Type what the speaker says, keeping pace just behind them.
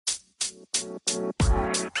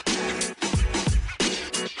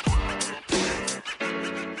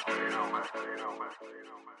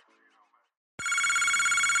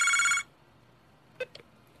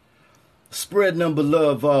Spread number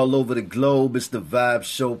love all over the globe. It's the Vibe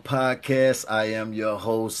Show podcast. I am your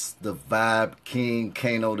host, the Vibe King,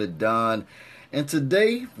 Kano the Don. And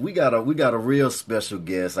today we got a real special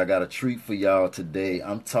guest. I got a treat for y'all today.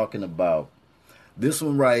 I'm talking about this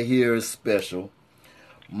one right here is special.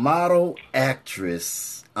 Model,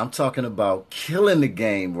 actress. I'm talking about killing the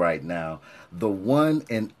game right now. The one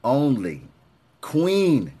and only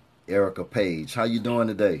Queen Erica Page. How you doing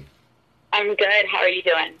today? I'm good. How are you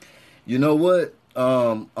doing? You know what?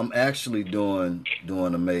 I'm actually doing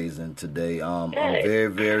amazing today. I'm very,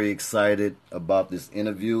 very excited about this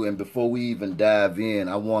interview. And before we even dive in,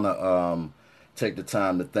 I want to take the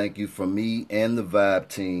time to thank you from me and the Vibe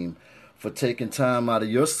team for taking time out of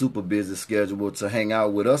your super busy schedule to hang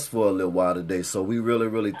out with us for a little while today. So we really,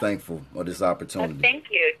 really thankful for this opportunity.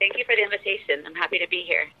 Thank you. Thank you for the invitation. I'm happy to be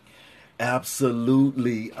here.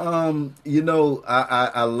 Absolutely. You know,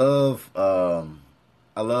 I love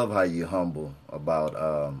how you're humble about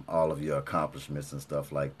all of your accomplishments and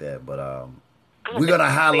stuff like that. But we're gonna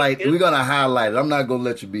highlight it. I'm not gonna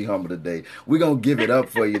let you be humble today. We're gonna give it up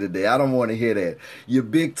for you today. I don't want to hear that. You're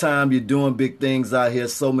big time. You're doing big things out here.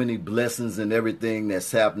 So many blessings and everything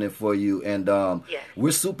that's happening for you. And Yes.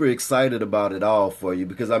 we're super excited about it all for you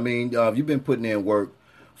because I mean you've been putting in work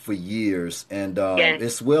for years, and Yes.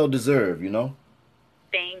 it's well deserved. You know.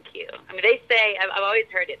 Thank you. I mean, they say, I've always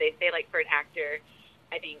heard it, they say, like, for an actor,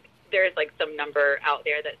 I think there's, like, some number out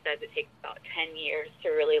there that says it takes about 10 years to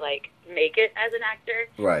really, like, make it as an actor.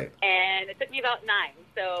 Right. And it took me about 9,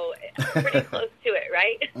 so I'm pretty close to it,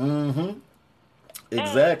 right? Mm-hmm.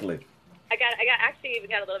 Exactly. I actually even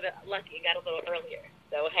got a little bit lucky, got a little earlier.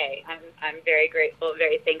 So, hey, I'm very grateful,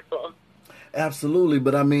 very thankful. Absolutely,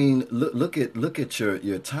 but I mean, look at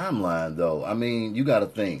your timeline though. I mean, you got to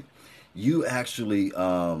think, you actually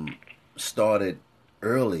started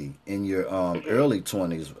early in your early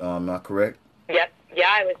 20s. Am I correct? Yep. Yeah,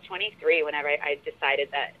 I was 23 whenever I decided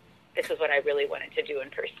that this was what I really wanted to do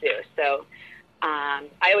and pursue. So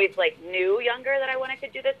I always knew younger that I wanted to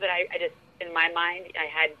do this, but I just, in my mind, I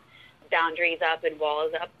had boundaries up and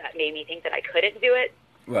walls up that made me think that I couldn't do it.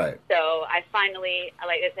 Right. So I finally,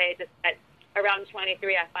 like I say, just at around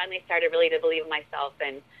 23, I finally started really to believe in myself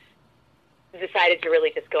and decided to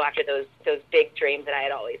really just go after those big dreams that I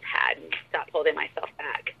had always had and stop holding myself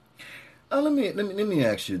back. Let me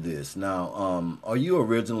ask you this now. Are you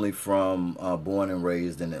originally from born and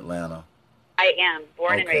raised in Atlanta? I am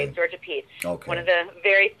born and raised Georgia Peach. Okay. One of the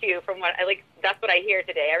very few from what I like. That's what I hear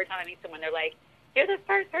today. Every time I meet someone, they're like, "You're the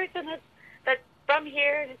first person that's from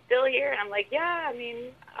here and is still here." And I'm like, "Yeah, I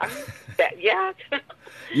mean, yeah."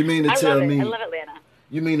 You mean to tell me? I love Atlanta.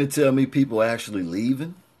 You mean to tell me people actually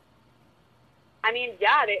leaving? I mean,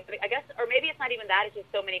 yeah, I guess, or maybe it's not even that. It's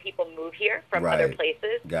just so many people move here from other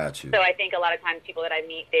places. Got you. So I think a lot of times people that I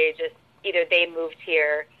meet, they just either they moved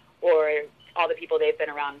here or all the people they've been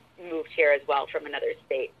around moved here as well from another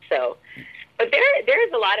state. So, but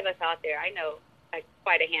there's a lot of us out there. I know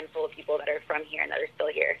quite a handful of people that are from here and that are still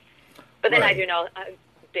here. But then I do know a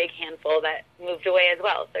big handful that moved away as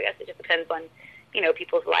well. So I guess it just depends on,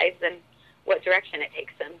 people's lives and what direction it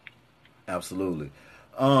takes them. Absolutely.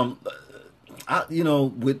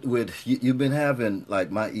 You've been having,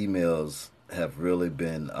 like, my emails have really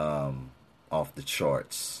been off the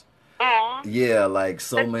charts. Aww. Yeah, like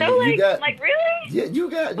so many. So, you got really? Yeah, you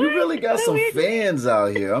really got some fans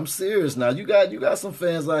out here. I'm serious now. You got some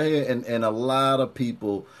fans out here, and a lot of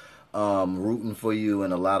people rooting for you,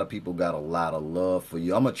 and a lot of people got a lot of love for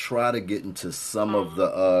you. I'm gonna try to get into some of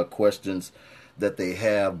the questions that they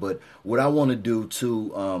have, but what I want to do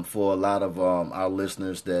too, for a lot of our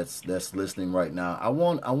listeners that's listening right now, I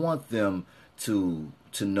want them to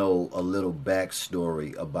know a little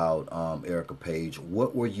backstory about Erica Page.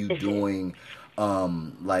 What were you doing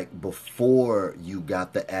like before you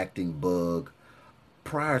got the acting bug,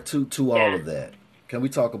 prior to all of that? Can we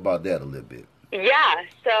talk about that a little bit? Yeah.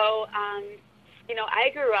 So, I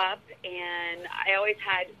grew up and I always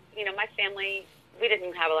had, my family, we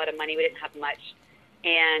didn't have a lot of money. We didn't have much.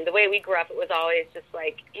 And the way we grew up, it was always just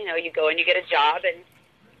like, you go and you get a job and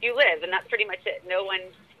you live. And that's pretty much it. No one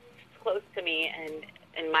close to me and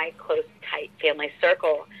in my close, tight family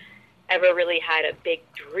circle ever really had a big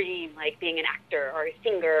dream, like being an actor or a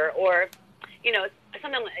singer or,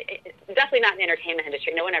 something, definitely not in the entertainment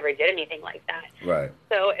industry. No one ever did anything like that. Right.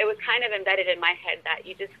 So it was kind of embedded in my head that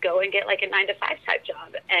you just go and get like a 9-to-5 type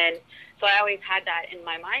job. And so I always had that in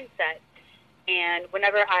my mindset. And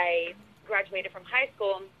whenever I graduated from high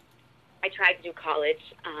school, I tried to do college.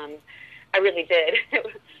 I really did.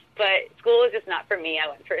 But school was just not for me. I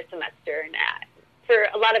went for a semester, and for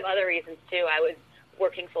a lot of other reasons, too. I was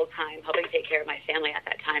working full-time, helping take care of my family at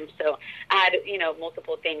that time. So I had,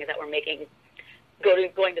 multiple things that were making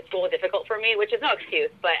going to school difficult for me, which is no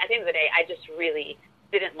excuse. But at the end of the day, I just really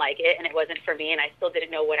didn't like it, and it wasn't for me, and I still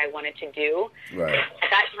didn't know what I wanted to do. Right. At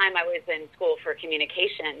that time, I was in school for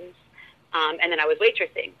communications, and then I was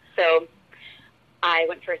waitressing. So I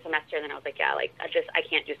went for a semester, and then I was like, yeah, like, I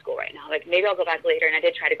can't do school right now. Like, maybe I'll go back later, and I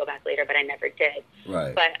did try to go back later, but I never did.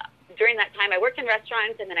 Right. But during that time, I worked in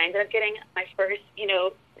restaurants, and then I ended up getting my first,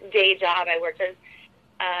 day job. I worked as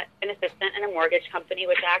an assistant in a mortgage company,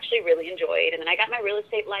 which I actually really enjoyed. And then I got my real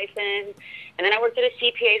estate license, and then I worked at a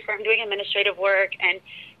CPA firm doing administrative work. And,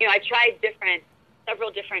 I tried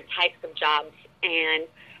several different types of jobs. And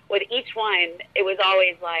with each one, it was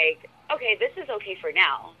always like, okay, this is okay for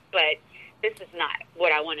now, but this is not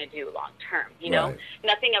what I want to do long term. Right.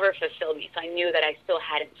 Nothing ever fulfilled me. So I knew that I still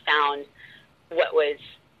hadn't found what was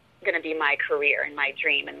going to be my career and my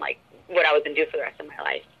dream and like what I was going to do for the rest of my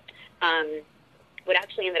life. What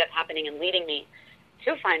actually ended up happening and leading me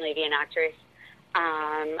to finally be an actress,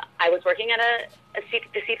 I was working at the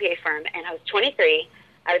CPA firm, and I was 23.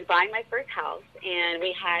 I was buying my first house, and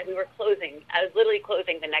we were closing. I was literally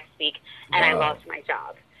closing the next week, and I lost my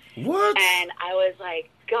job. What? And I was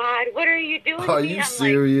like, God, what are you doing? Are you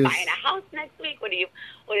serious? Like, buying a house next week. And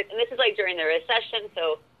this is like during the recession,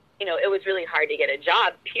 so it was really hard to get a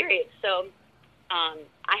job. Period. So I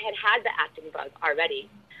had the acting bug already,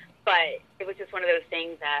 but it was just one of those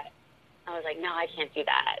things that I was like, no, I can't do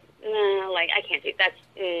that. No, like I can't do that.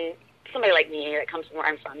 Somebody like me that comes from where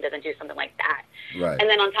I'm from doesn't do something like that. Right. And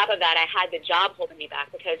then on top of that, I had the job holding me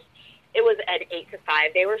back because it was at 8 to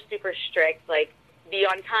 5. They were super strict, like be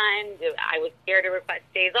on time. I was scared to request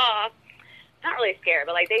days off. Not really scared,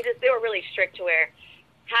 but like they were really strict to where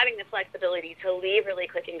having the flexibility to leave really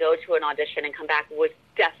quick and go to an audition and come back was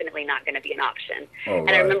definitely not going to be an option. Oh,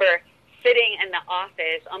 and I remember sitting in the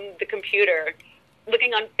office on the computer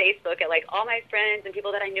looking on Facebook at like all my friends and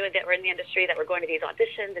people that I knew that were in the industry that were going to these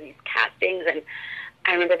auditions and these castings, and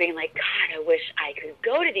I remember being like, God, I wish I could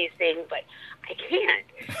go to these things, but I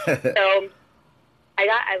can't. So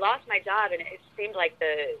I lost my job, and it seemed like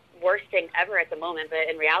the worst thing ever at the moment, but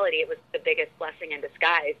in reality it was the biggest blessing in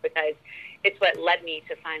disguise because it's what led me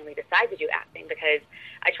to finally decide to do acting, because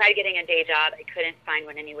I tried getting a day job. I couldn't find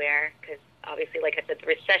one anywhere because obviously, like I said, the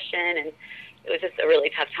recession, and it was just a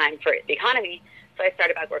really tough time for the economy. So I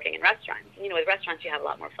started back working in restaurants. With restaurants, you have a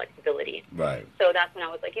lot more flexibility. Right. So that's when I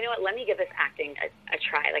was like, you know what, let me give this acting a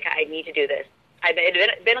try. Like, I need to do this. It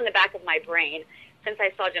had been on the back of my brain since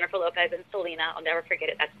I saw Jennifer Lopez and Selena. I'll never forget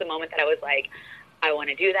it. That's the moment that I was like, I want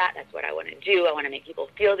to do that. That's what I want to do. I want to make people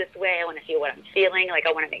feel this way. I want to feel what I'm feeling. Like,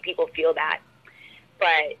 I want to make people feel that.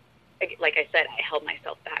 But like I said, I held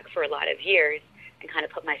myself back for a lot of years and kind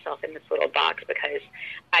of put myself in this little box because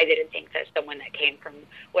I didn't think that someone that came from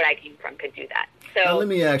what I came from could do that. So now let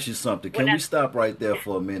me ask you something. Can we stop right there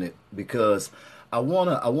for a minute? Because I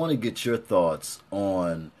wanna get your thoughts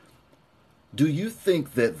on, do you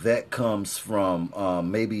think that comes from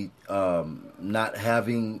maybe not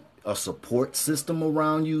having a support system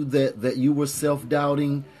around you, that you were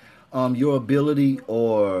self-doubting your ability,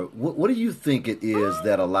 or what do you think it is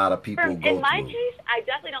that a lot of people go through? In my case, I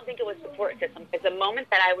definitely don't think it was support system. It's the moment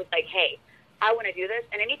that I was like, hey, I want to do this,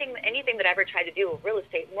 and anything that I ever tried to do, real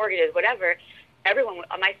estate, mortgages, whatever, everyone,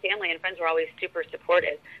 my family and friends were always super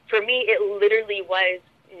supportive. For me, it literally was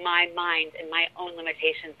my mind and my own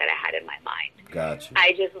limitations that I had in my mind. Gotcha.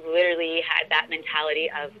 I just literally had that mentality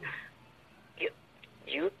of,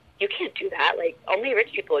 you can't do that. Like, only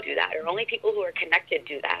rich people do that, or only people who are connected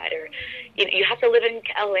do that, or you have to live in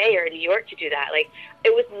LA or New York to do that. Like,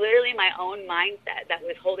 it was literally my own mindset that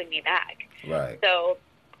was holding me back. Right. So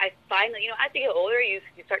I finally, as you get older, you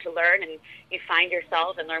start to learn and you find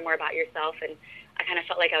yourself and learn more about yourself. And I kind of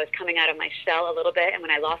felt like I was coming out of my shell a little bit. And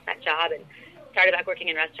when I lost that job and started back working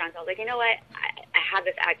in restaurants, I was like, you know what? I have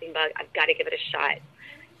this acting bug. I've got to give it a shot.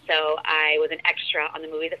 So I was an extra on the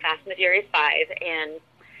movie The Fast and the Furious 5, and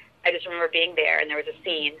I just remember being there, and there was a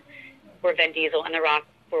scene where Vin Diesel and The Rock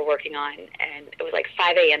were working on, and it was like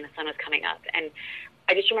 5 a.m., the sun was coming up, and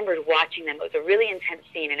I just remembered watching them. It was a really intense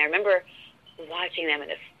scene, and I remember watching them,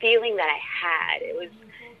 and the feeling that I had, it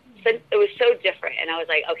was so different, and I was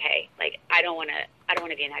like, okay, like, I don't want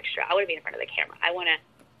to be an extra. I want to be in front of the camera. I want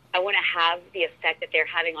to have the effect that they're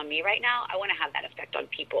having on me right now. I want to have that effect on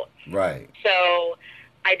people. Right. So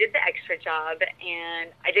I did the extra job,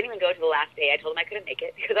 and I didn't even go to the last day. I told them I couldn't make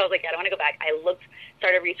it because I was like, I don't want to go back. I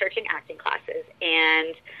started researching acting classes,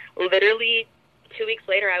 and literally 2 weeks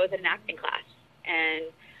later, I was in an acting class, and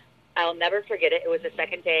I'll never forget it. It was the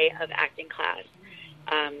second day of acting class.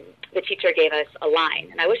 The teacher gave us a line,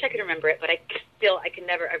 and I wish I could remember it, but I've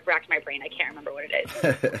racked my brain. I can't remember what it is.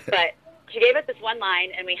 But she gave us this one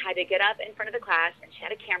line, and we had to get up in front of the class, and she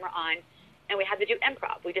had a camera on, and we had to do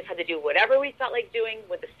improv. We just had to do whatever we felt like doing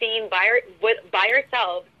with the scene by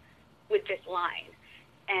ourselves with this line.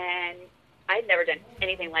 And I'd never done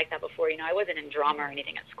anything like that before. I wasn't in drama or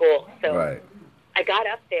anything at school. So right. I got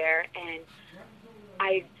up there, and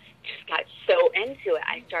I just got so into it.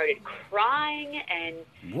 I started crying, and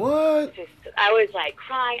I was like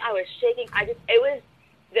crying. I was shaking. I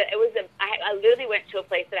literally went to a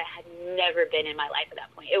place that I had never been in my life at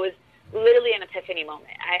that point. It was literally an epiphany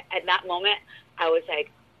moment. At that moment, I was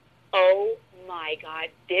like, oh my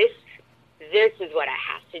God, this is what I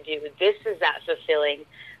have to do. This is that fulfilling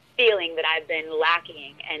feeling that I've been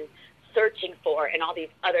lacking and searching for in all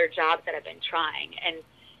these other jobs that I've been trying. And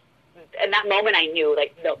in that moment, I knew,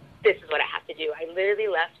 like, no, this is what I have to do. I literally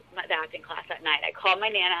left the acting class that night. I called my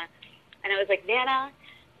Nana, and I was like, Nana,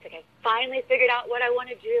 I finally figured out what I want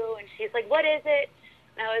to do. And she's like, what is it?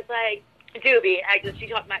 And I was like, Doobie. She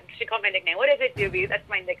called my nickname. What is it, Doobie? That's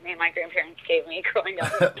my nickname my grandparents gave me growing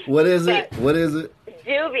up. What is it? Doobie.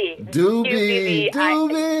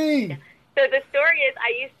 Doobie. So the story is,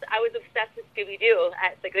 I was obsessed with Scooby-Doo,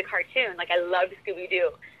 like the cartoon. Like, I loved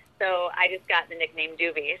Scooby-Doo. So I just got the nickname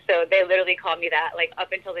Doobie. So they literally called me that, like,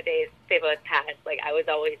 up until the days they both passed. Like, I was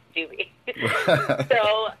always Doobie.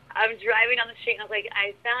 So I'm driving down the street, and I was like,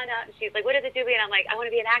 I found out, and she's like, what is it, Doobie? And I'm like, I want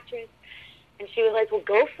to be an actress. And she was like, well,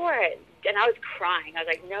 go for it. And I was crying. I was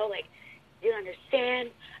like, no, like, you don't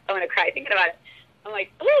understand. I want to cry thinking about it. I'm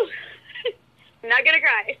like, ooh, I'm not going to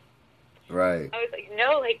cry. Right. I was like,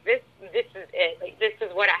 no, like, this is it. Like, this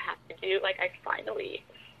is what I have to do. Like, I finally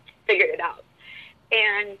figured it out.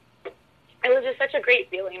 And it was just such a great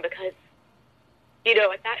feeling because,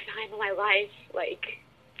 at that time in my life, like,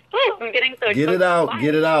 I'm getting so Get it out. I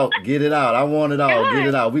want it all. Yeah. Get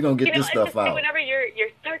it out. We're going to get this stuff out. Whenever you're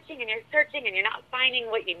searching and you're not finding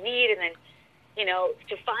what you need, and then,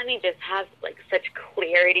 to finally just have, like, such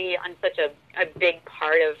clarity on such a big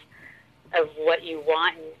part of what you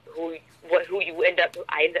want and who you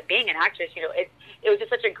I ended up being an actress. It was just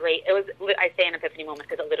such a great, I say an epiphany moment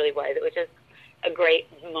because it literally was. It was just a great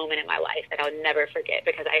moment in my life that I'll never forget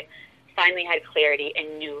because I finally had clarity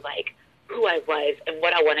and knew, like, who I was and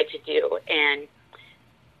what I wanted to do. And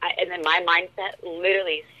then my mindset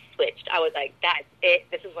literally switched. I was like, that's it.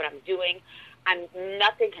 This is what I'm doing.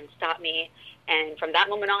 Nothing can stop me. And from that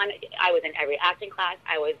moment on, I was in every acting class.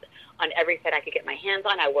 I was on every set I could get my hands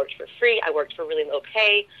on. I worked for free. I worked for really low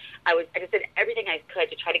pay. I just did everything I could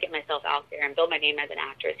to try to get myself out there and build my name as an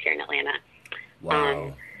actress here in Atlanta.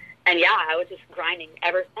 Wow. And yeah, I was just grinding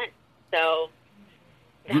ever since. So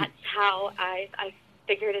that's how I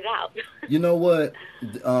figured it out. You know what?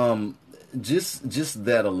 Just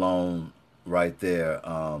that alone right there,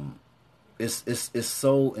 it's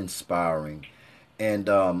so inspiring. And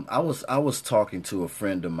I was talking to a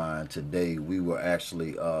friend of mine today. We were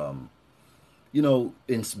actually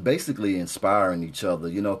basically inspiring each other,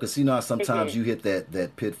 because sometimes you hit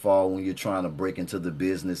that pitfall when you're trying to break into the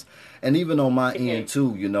business. And even on my end too,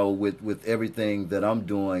 with everything that I'm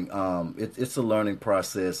doing, it's a learning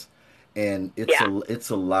process, and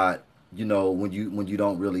it's a lot, when you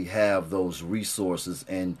don't really have those resources,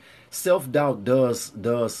 and self-doubt does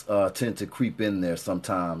tend to creep in there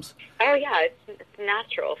sometimes. Oh yeah, it's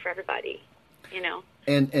natural for everybody,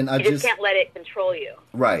 And I you just can't let it control you.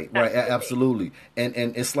 Right, absolutely. And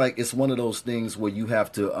it's like, it's one of those things where you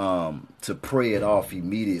have to pray it off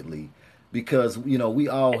immediately, because we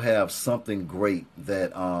all have something great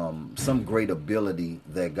that some great ability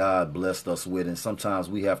that God blessed us with, and sometimes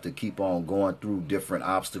we have to keep on going through different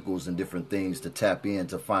obstacles and different things to tap in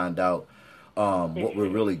to find out what we're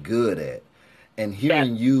really good at. And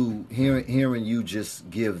hearing you just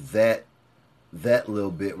give that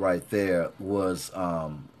little bit right there was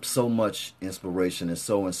so much inspiration and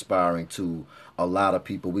so inspiring to a lot of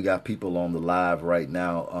people. We got people on the live right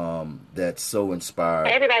now that's so inspired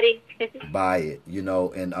everybody by it,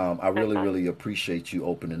 and I really appreciate you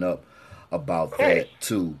opening up about that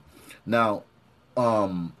too. Now,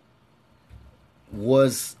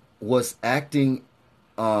 was acting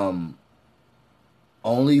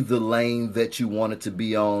only the lane that you wanted to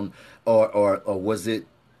be on, or was it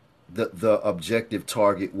the objective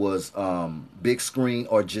target was big screen,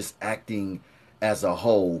 or just acting as a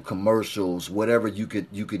whole, commercials, whatever you can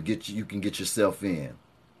get yourself in?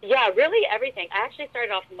 Yeah, really everything. I actually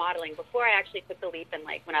started off modeling before I actually took the leap, and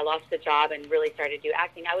like when I lost the job and really started to do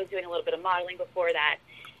acting, I was doing a little bit of modeling before that.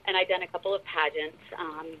 and I'd done a couple of pageants.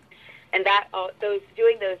 And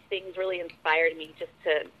doing those things really inspired me just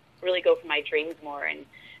to really go for my dreams more, and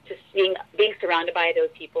just being surrounded by those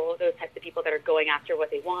people, those types of people that are going after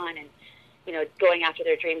what they want and, going after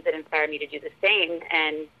their dreams, that inspired me to do the same.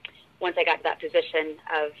 And once I got to that position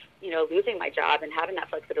of, losing my job and having that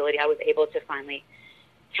flexibility, I was able to finally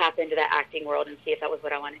tap into that acting world and see if that was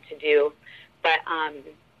what I wanted to do. But, oh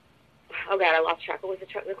God, I lost track. What was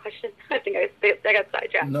the question? I think I got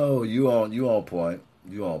sidetracked. No, you on point.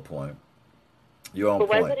 You're on point. What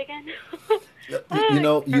was it again?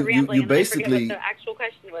 You basically, what the actual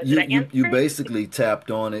question was. You basically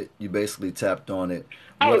tapped on it.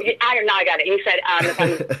 Oh, I got it. You said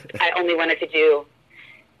I only wanted to do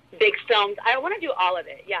big films. I want to do all of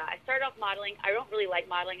it. Yeah, I started off modeling. I don't really like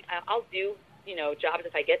modeling. I'll do, jobs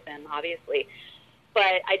if I get them, obviously.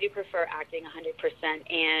 But I do prefer acting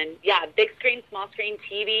 100%. And, yeah, big screen, small screen,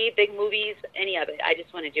 TV, big movies, any of it. I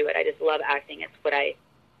just want to do it. I just love acting. It's what I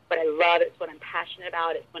love. It's what I'm passionate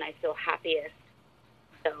about. It's when I feel happiest.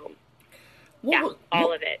 So,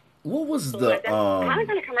 all of it. What was I haven't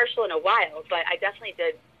done a commercial in a while, but I definitely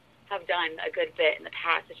have done a good bit in the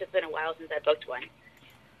past. It's just been a while since I booked one.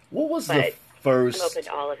 What was the first? I'm open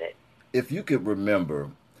to all of it. If you could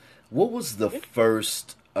remember, what was the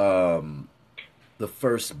first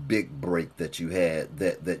big break that you had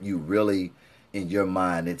that you really, in your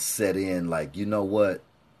mind, it set in like, you know what?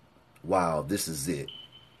 Wow, this is it.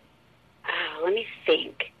 Let me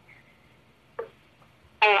think.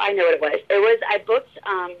 I know what it was. I booked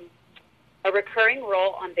a recurring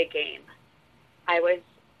role on The Game. I was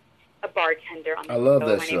a bartender on the show. I love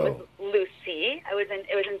that My show. name was Lucy. It was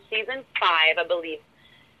in season 5, I believe,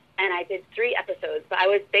 and I did 3 episodes. But I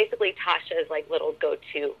was basically Tasha's little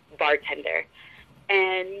go-to bartender,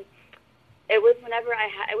 and it was whenever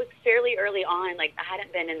it was fairly early on. I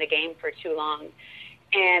hadn't been in the game for too long,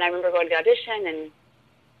 and I remember going to the audition and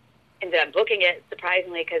ended up booking it,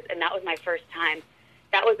 surprisingly, and that was my first time.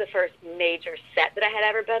 That was the first major set that I had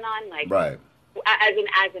ever been on, right. As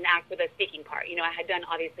an act with a speaking part. I had done,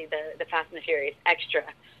 obviously, the Fast and the Furious extra,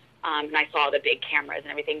 and I saw the big cameras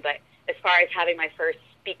and everything, but as far as having my first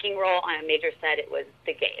speaking role on a major set, it was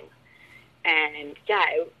The Game. And,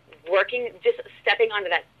 just stepping onto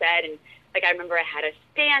that set, and, I remember I had a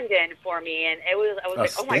stand-in for me, and I was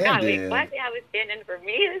like, oh, my God, wait, what? They have a stand-in for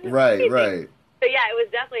me? This is right, amazing. Right. So, yeah, it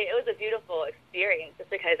was a beautiful experience just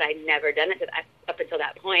because I'd never done it up until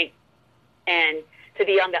that point. And to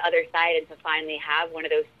be on the other side and to finally have one of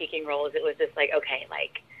those speaking roles, it was just okay,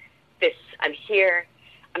 this, I'm here,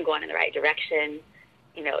 I'm going in the right direction.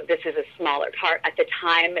 This is a smaller part. At the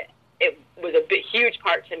time, it was a huge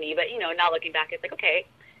part to me, but, now looking back, it's okay.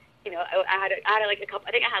 I had a couple,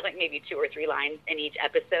 I think I had maybe 2 or 3 lines in each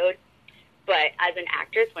episode. But as an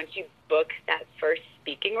actress, once you book that first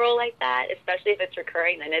speaking role like that, especially if it's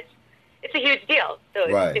recurring, then it's a huge deal. So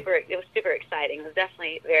it was super exciting. I was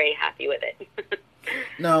definitely very happy with it.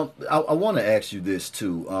 Now, I want to ask you this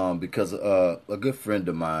too, because a good friend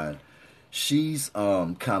of mine, she's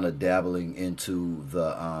kind of dabbling into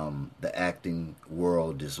the acting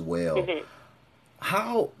world as well. Mm-hmm.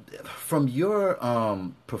 How, from your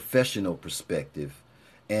professional perspective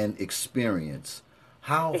and experience,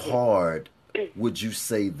 how hard would you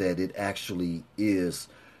say that it actually is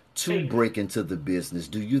to break into the business?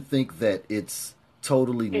 Do you think that it's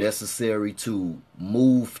totally necessary to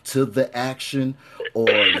move to the action, or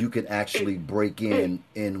you can actually break in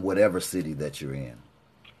whatever city that you're in?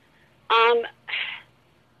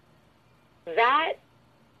 That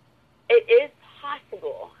it is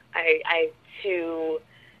possible.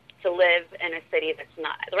 To live in a city that's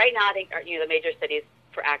not right now. I think the major cities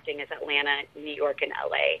for acting is Atlanta, New York, and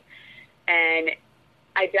LA. And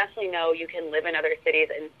I definitely know you can live in other cities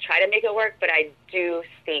and try to make it work, but I do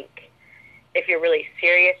think if you're really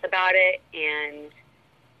serious about it and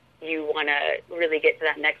you want to really get to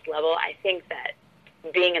that next level, I think that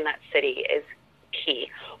being in that city is key.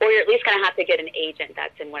 Or you're at least going to have to get an agent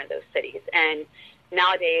that's in one of those cities. And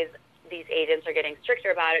nowadays, these agents are getting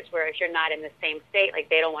stricter about it, to where if you're not in the same state,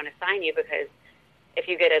 they don't want to sign you, because if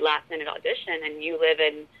you get a last-minute audition and you live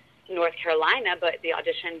in North Carolina, but the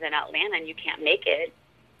audition's in Atlanta and you can't make it,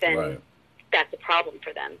 then that's a problem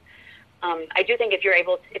for them. I do think if you're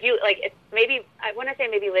able to, maybe, I want to say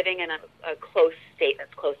maybe living in a close state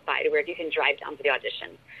that's close by, to where if you can drive down for the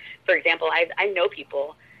audition. For example, I know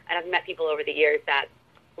people, and I've met people over the years that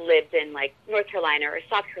lived in North Carolina or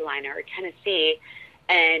South Carolina or Tennessee,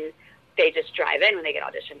 and they just drive in when they get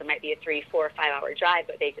auditioned. It might be a 3, 4, 5 hour drive,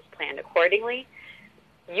 but they just planned accordingly.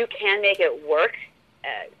 You can make it work.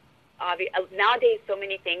 Nowadays, so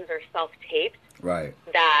many things are self-taped, right?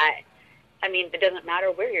 That I mean, it doesn't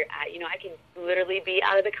matter where you're at. You know, I can literally be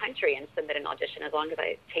out of the country and submit an audition as long as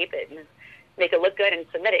I tape it and make it look good and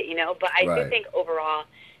submit it, you know. But I do think overall,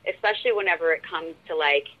 especially whenever it comes to,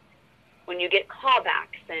 like, when you get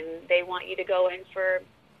callbacks and they want you to go in for,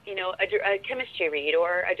 you know, a chemistry read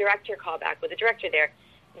or a director callback with a director there,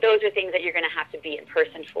 those are things that you're going to have to be in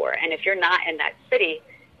person for. And if you're not in that city,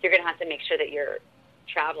 you're going to have to make sure that you're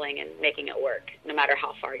traveling and making it work, no matter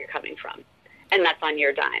how far you're coming from. And that's on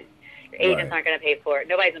your dime. Your agents aren't going to pay for it.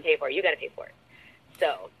 Nobody's going to pay for it. You got to pay for it.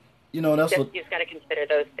 So, you know, that's what you just got to consider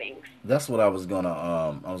those things. That's what I was gonna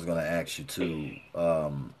ask you too.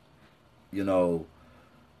 You know,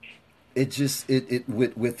 it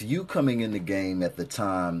with you coming in the game at the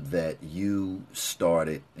time that you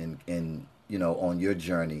started and you know, on your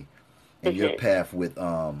journey and your path with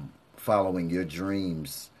following your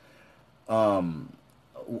dreams. I'm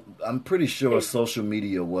pretty sure social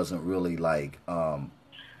media wasn't really like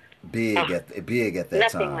big at that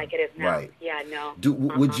nothing time. Like it is now. Right. Yeah, no.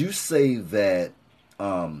 Would you say that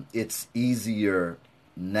it's easier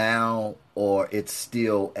now, or it's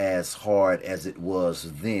still as hard as it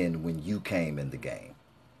was then when you came in the game?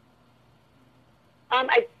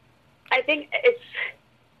 I think it's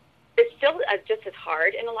still just as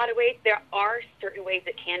hard in a lot of ways. There are certain ways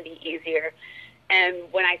it can be easier.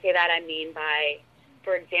 And when I say that, I mean by,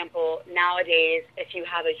 for example, nowadays, if you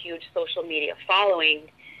have a huge social media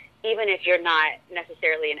following, even if you're not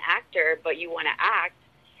necessarily an actor, but you want to act,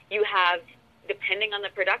 you have, depending on the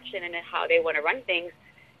production and how they want to run things,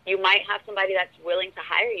 you might have somebody that's willing to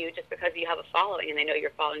hire you just because you have a following and they know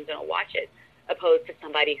your following's going to watch it, opposed to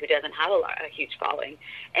somebody who doesn't have a huge following.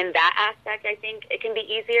 And that aspect, I think, it can be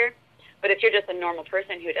easier. But if you're just a normal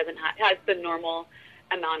person who doesn't has the normal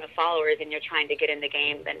amount of followers and you're trying to get in the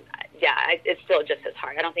game, then, yeah, it's still just as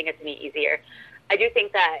hard. I don't think it's any easier. I do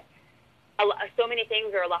think that so many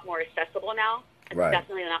things are a lot more accessible now. It's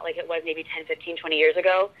definitely not like it was maybe 10, 15, 20 years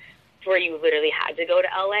ago, where you literally had to go to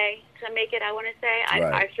LA to make it, I want to say.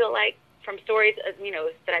 I feel like from stories, you know,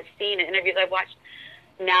 that I've seen and interviews I've watched,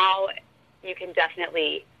 now you can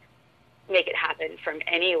definitely make it happen from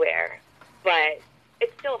anywhere. But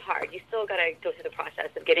it's still hard. You still got to go through the process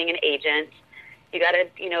of getting an agent. You got to,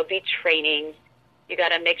 you know, be training. You got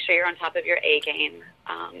to make sure you're on top of your A game.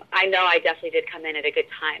 I know I definitely did come in at a good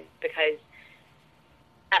time because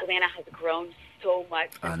Atlanta has grown so much.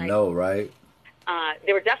 I know, right?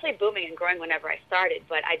 They were definitely booming and growing whenever I started,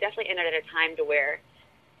 but I definitely entered at a time to where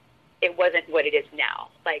it wasn't what it is now.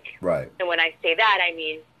 Like, and when I say that, I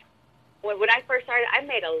mean, when I first started, I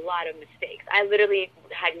made a lot of mistakes. I literally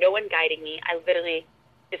had no one guiding me. I literally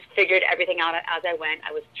just figured everything out as I went.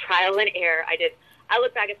 I was trial and error. I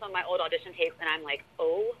look back at some of my old audition tapes, and I'm like,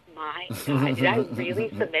 oh, my God, did I really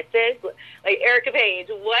submit this? Like, Erica Page,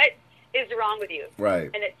 what is wrong with you? Right.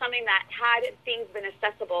 And it's something that had things been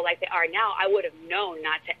accessible like they are now, I would have known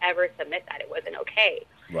not to ever submit that. It wasn't okay.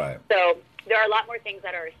 Right. So there are a lot more things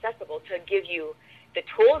that are accessible to give you the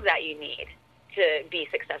tools that you need to be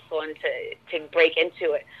successful and to break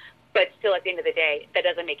into it. But still, at the end of the day, that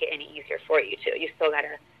doesn't make it any easier for you, too. You still got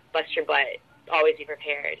to bust your butt, always be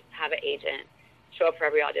prepared, have an agent, show up for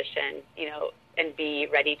every audition, you know, and be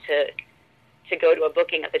ready to go to a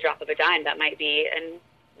booking at the drop of a dime. That might be in,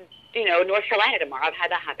 you know, North Carolina tomorrow. I've had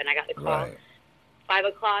that happen. I got the call 5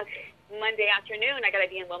 o'clock Monday afternoon. I got to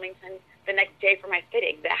be in Wilmington the next day for my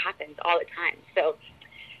fitting. That happens all the time. So,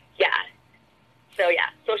 yeah,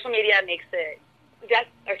 social media makes it,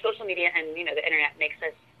 or social media and, you know, the internet makes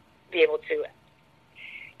us be able to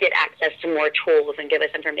get access to more tools and give us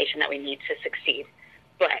information that we need to succeed.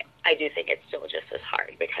 But I do think it's still just as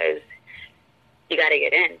hard because you got to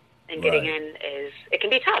get in, and getting in it can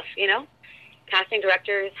be tough, you know. Casting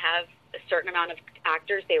directors have a certain amount of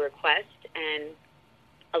actors they request, and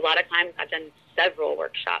a lot of times I've done several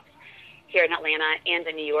workshops here in Atlanta and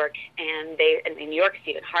in New York, and in New York it's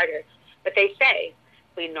even harder. But they say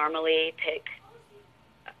we normally pick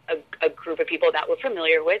a group of people that we're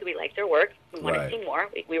familiar with. We like their work. We want to see more.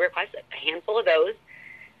 We request a handful of those,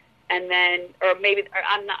 and then, I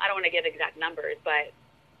don't want to give exact numbers, but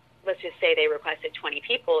let's just say they requested 20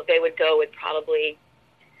 people. They would go with probably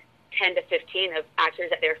 10 to 15 of actors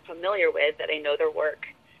that they're familiar with, that they know their work.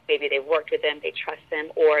 Maybe they've worked with them, they trust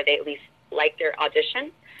them, or they at least like their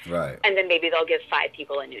audition. Right. And then maybe they'll give 5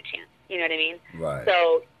 people a new chance. You know what I mean? Right.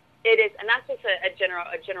 So it is, and that's just a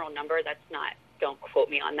general number. That's not, don't quote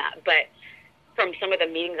me on that. But from some of the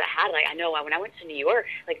meetings I had, like, I know when I went to New York,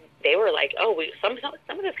 like, they were like, oh, some of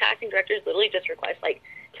those casting directors literally just request like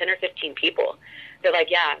 10 or 15 people. They're like,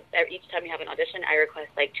 yeah, each time you have an audition, I request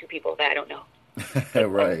like 2 people that I don't know.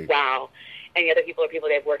 Right. Wow. And the other people are people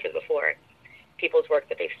they've worked with before. people's work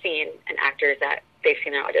that they've seen and actors that they've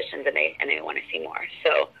seen their auditions and they want to see more.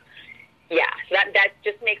 So yeah, so that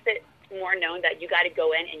just makes it more known that you got to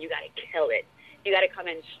go in and you got to kill it. You got to come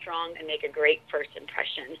in strong and make a great first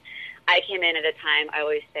impression. I came in at a time, I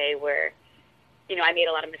always say, where, you know, I made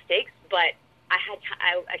a lot of mistakes, but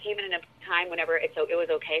I came in a time whenever it was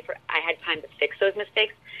okay I had time to fix those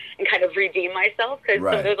mistakes and kind of redeem myself, because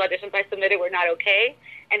some of those auditions I submitted were not okay.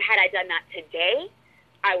 And had I done that today,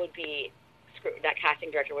 I would be screwed. That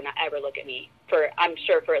casting director would not ever look at me I'm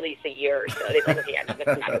sure for at least a year or so. They'd be like, okay, yeah, no,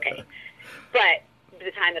 that's not okay. But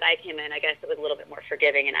the time that I came in, I guess it was a little bit more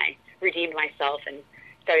forgiving, and I redeemed myself and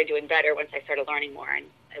started doing better once I started learning more, and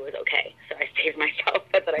it was okay. So I saved myself.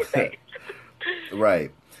 That's what I say.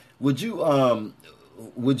 Right. Would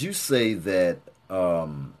you say that,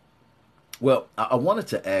 well, I wanted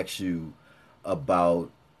to ask you about,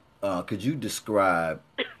 could you describe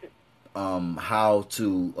how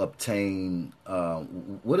to obtain,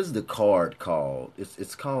 what is the card called?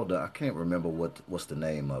 It's called, I can't remember what's the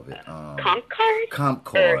name of it. Comp card? Comp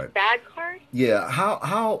card. Or SAG card? Yeah.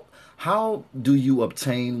 How do you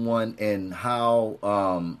obtain one, and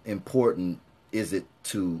how important is it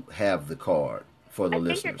to have the card for the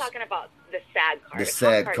listeners? I think you're talking about the SAG card. The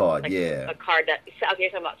SAG card, like yeah. A card that, okay, you're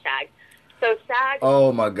talking about SAG. So SAG.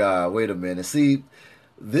 Oh my God! Wait a minute. See,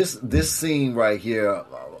 this scene right here.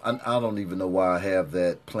 I don't even know why I have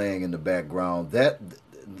that playing in the background.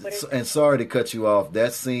 And sorry to cut you off.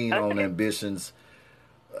 That scene on Ambitions.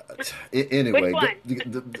 Anyway,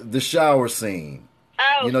 the shower scene.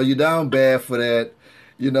 Oh. You know, you're down bad for that.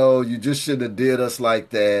 You know, you just shouldn't have did us like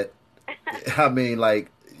that. I mean, like,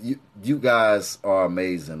 you guys are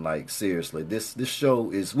amazing. Like, seriously, this show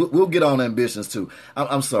is. We'll get on Ambitions too.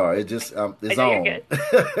 I'm sorry. It just it's on. You're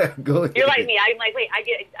good. Go ahead. You're like me. I'm like, wait. I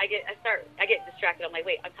get distracted. I'm like,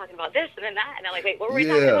 wait. I'm talking about this and then that, and I'm like, wait. What were we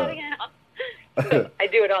talking about again? So I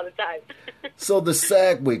do it all the time. So the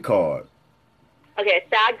SAG card. Okay, a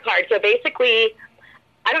SAG card. So basically,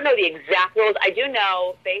 I don't know the exact rules. I do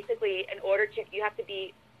know basically, in order to, you have to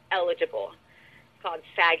be eligible. Called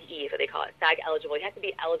SAG-E, what they call it, SAG eligible. You have to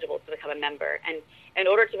be eligible to become a member. And in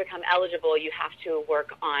order to become eligible, you have to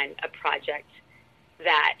work on a project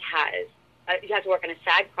that has, you have to work on a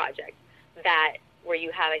SAG project where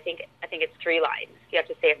you have, I think it's 3 lines. You have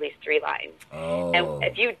to say at least 3 lines. Oh.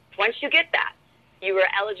 And once you get that, you are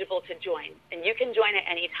eligible to join. And you can join at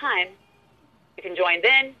any time. You can join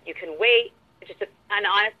then, you can wait. And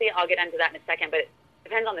honestly, I'll get into that in a second, but it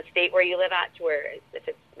depends on the state where you live at, to where if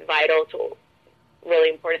it's vital to,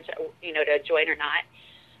 really important to, to join or not.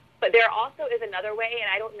 But there also is another way,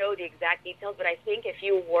 and I don't know the exact details, but I think if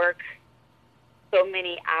you work so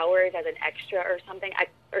many hours as an extra or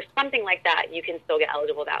something like that, you can still get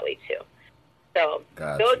eligible that way too. So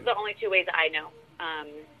those are the only 2 ways that I know.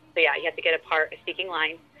 So yeah, you have to get a speaking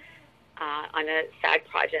line on a SAG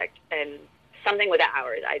project, and something with the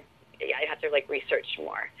hours. I have to research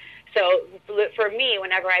more. So for me,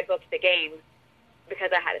 whenever I booked the game,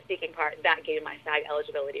 because I had a speaking part, that gave my SAG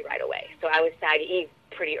eligibility right away. So I was SAG-E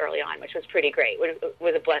pretty early on, which was pretty great. It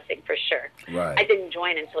was a blessing for sure. Right. I didn't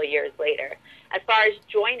join until years later. As far as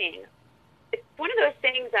joining, it's one of those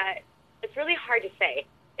things that it's really hard to say.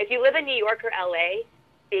 If you live in New York or LA,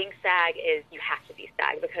 being SAG is, you have to be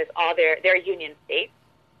SAG because all they're union states.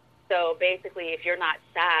 So basically, if you're not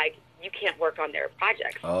SAG, you can't work on their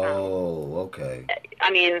projects. Oh, okay.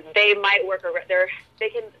 I mean, they might work, they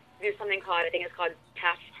can do something called, I think it's called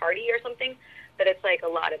Taft-Hardy or something, but it's like a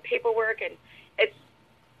lot of paperwork, and it's,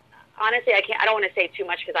 honestly, I don't want to say too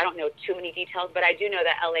much because I don't know too many details, but I do know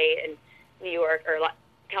that LA and New York, or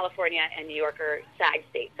California and New York are SAG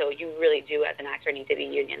states, so you really do, as an actor, need to be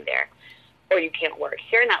union there, or you can't work.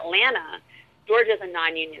 Here in Atlanta, Georgia's a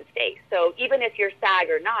non-union state, so even if you're SAG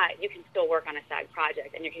or not, you can still work on a SAG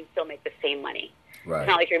project, and you can still make the same money. Right. It's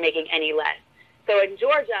not like you're making any less. So in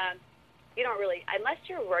Georgia, you don't really, unless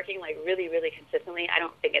you're working really, really consistently, I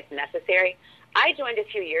don't think it's necessary. I joined a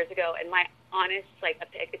few years ago, and my honest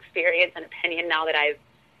experience and opinion now that I've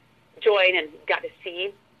joined and got to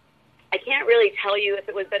see, I can't really tell you if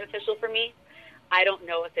it was beneficial for me. I don't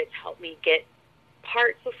know if it's helped me get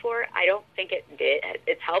parts before. I don't think it did.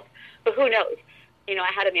 It's helped, but who knows?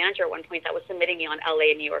 I had a manager at one point that was submitting me on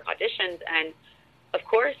LA and New York auditions, and of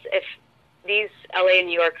course, if these LA and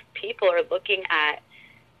New York people are looking at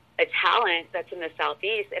a talent that's in the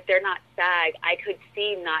Southeast, if they're not SAG, I could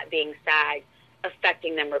see not being SAG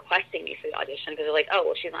affecting them requesting me for the audition, because they're like, oh,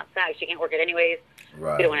 well, she's not SAG, she can't work it anyways.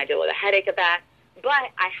 Right. You don't want to deal with a headache of that.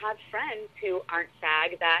 But I have friends who aren't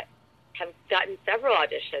SAG that have gotten several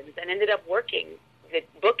auditions and ended up booking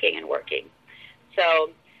and working.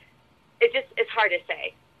 So it's hard to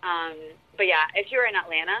say. But but yeah, if you're in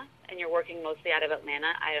Atlanta and you're working mostly out of Atlanta,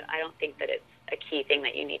 I don't think that it's a key thing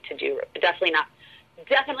that you need to do. Definitely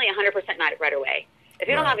 100% not right away. If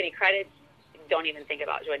you don't have any credits, don't even think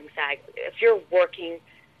about joining SAG. If you're working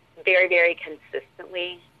very, very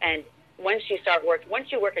consistently, and once you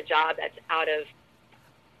work a job that's out of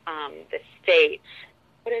the state,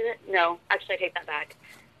 what is it? No, actually, I take that back.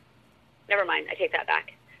 Never mind, I take that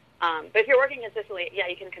back. But if you're working consistently, yeah,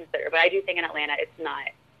 you can consider. But I do think in Atlanta, it's not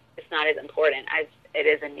as important as it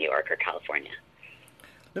is in New York or California.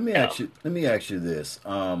 Let me ask you this.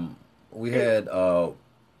 We had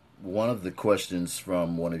one of the questions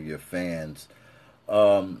from one of your fans.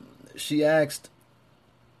 She asked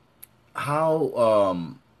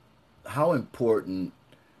how important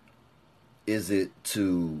is it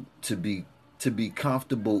to be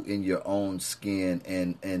comfortable in your own skin,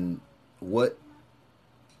 and what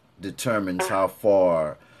determines how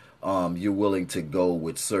far you're willing to go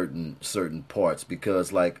with certain parts,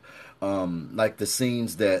 because like the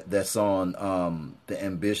scenes that's on the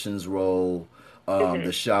Ambitions role,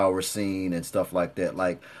 the shower scene and stuff like that,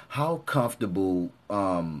 like how comfortable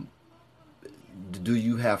do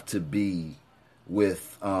you have to be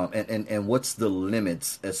with and what's the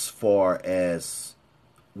limits as far as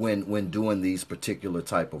when doing these particular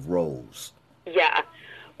type of roles? Yeah.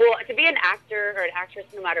 Well, to be an actor or an actress,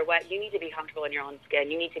 no matter what, you need to be comfortable in your own skin.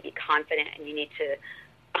 You need to be confident, and you need to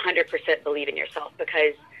 100% believe in yourself,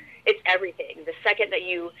 because it's everything. The second that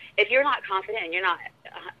if you're not confident and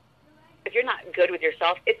if you're not good with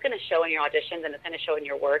yourself, it's going to show in your auditions, and it's going to show in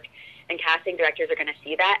your work. And casting directors are going to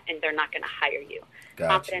see that, and they're not going to hire you. Gotcha.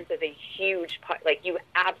 Confidence is a huge part. Like, you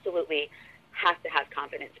absolutely have to have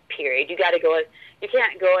confidence, period. You got to go. You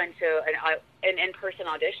can't go into an in-person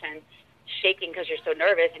audition shaking because you're so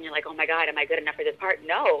nervous and you're like, oh my God, am I good enough for this part?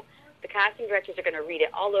 No. The casting directors are going to read it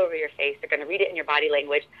all over your face. They're going to read it in your body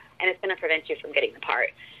language, and it's going to prevent you from getting the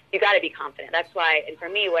part. You got to be confident. That's why, and for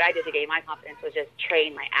me, what I did to gain my confidence was just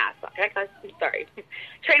train my ass off. I'm sorry.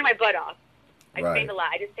 Train my butt off. I trained a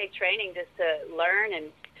lot. I just take training just to learn and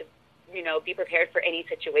to, be prepared for any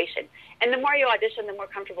situation. And the more you audition, the more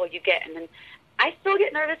comfortable you get. And then I still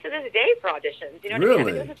get nervous to this day for auditions. You know what I mean? I've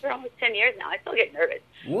been doing this for almost 10 years now. I still get nervous.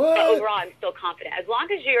 What? But overall, I'm still confident. As long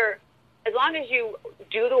as you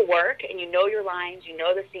do the work and you know your lines, you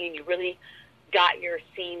know the scene, you really got your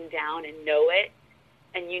scene down and know it,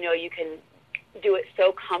 and you can do it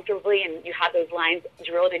so comfortably, and you have those lines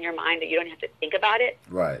drilled in your mind that you don't have to think about it.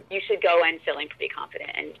 Right. You should go in feeling pretty confident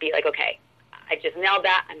and be like, okay, I just nailed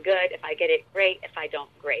that. I'm good. If I get it, great. If I don't,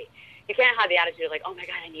 great. You can't have the attitude of like, oh my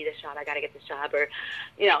God, I need this job. I got to get this job. Or,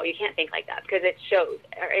 you can't think like that, because it shows.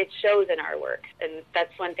 It shows in our work. And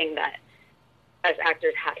that's one thing that as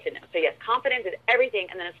actors have to know. So yes, confidence is everything.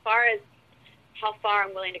 And then as far as how far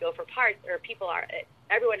I'm willing to go for parts, or people are,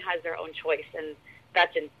 everyone has their own choice. And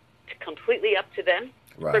that's completely up to them.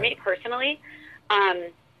 Right. For me personally,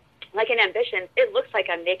 like in Ambitions, it looks like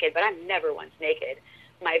I'm naked, but I'm never once naked.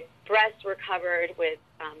 My breasts were covered with,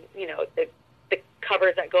 the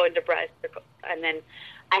covers that go into breasts, and then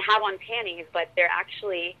I have on panties, but they're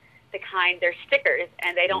actually they're stickers,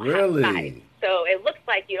 and they don't have sides. So it looks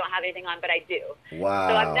like you don't have anything on, but I do. Wow.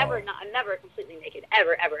 So I'm never completely naked,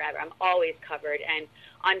 ever, ever, ever. I'm always covered, and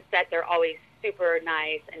on set they're always super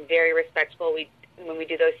nice and very respectful. When we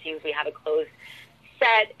do those scenes, we have a closed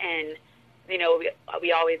set, and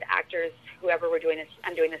we always, actors, whoever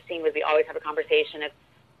I'm doing this scene with, we always have a conversation of,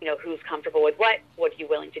 who's comfortable with what are you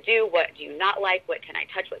willing to do, what do you not like, what can I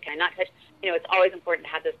touch, what can I not touch. It's always important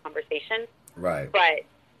to have this conversation. Right. But,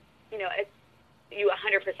 you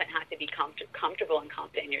 100% have to be comfortable and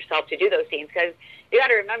confident in yourself to do those scenes, because you got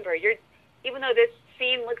to remember, even though this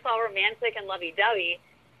scene looks all romantic and lovey-dovey,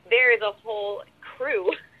 there is a whole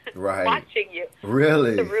crew watching you.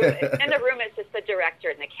 Really? In the room, it's just the director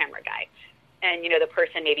and the camera guy, and the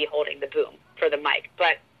person maybe holding the boom for the mic.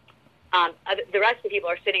 But the rest of the people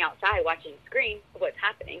are sitting outside watching the screen of what's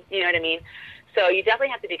happening. You know what I mean? So you definitely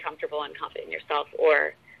have to be comfortable and confident in yourself,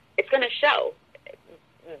 or it's going to show.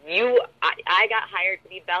 I got hired to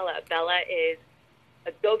be Bella. Bella is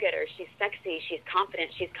a go-getter. She's sexy. She's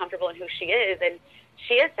confident. She's comfortable in who she is, and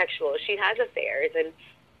she is sexual. She has affairs, and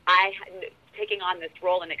taking on this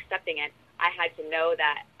role and accepting it, I had to know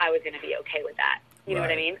that I was going to be okay with that. You know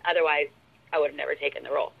what I mean? Otherwise, I would have never taken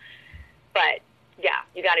the role. But yeah,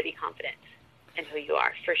 you got to be confident in who you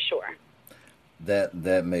are, for sure.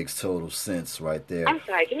 That makes total sense right there. I'm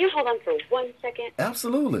sorry. Can you hold on for 1 second?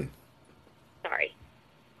 Absolutely. Sorry.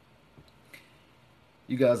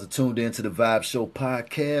 You guys are tuned into the Vibe Show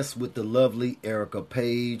podcast with the lovely Erica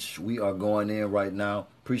Page. We are going in right now.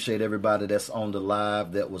 Appreciate everybody that's on the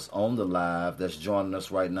live, that was on the live, that's joining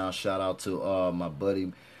us right now. Shout out to my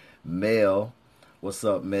buddy Mel. What's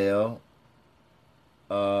up, Mel?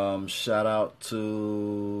 Shout out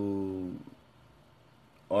to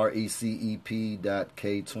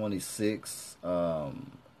RECEP.K26.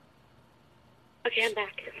 Okay, I'm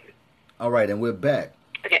back. All right, and we're back.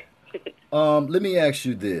 Okay. Let me ask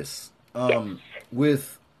you this. Yes.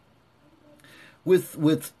 With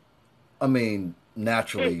I mean,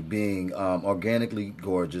 naturally being organically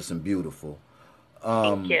gorgeous and beautiful.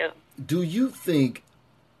 Thank you. Do you think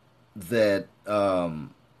that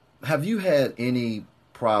have you had any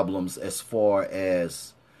problems as far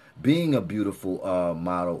as being a beautiful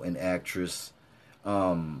model and actress?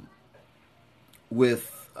 Would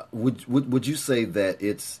you say that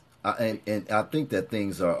it's and I think that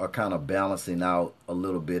things are kind of balancing out a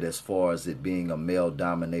little bit as far as it being a male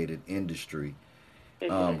dominated industry,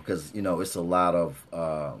 because you know it's a lot of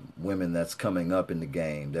women that's coming up in the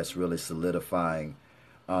game that's really solidifying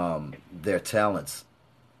their talents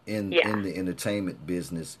in the entertainment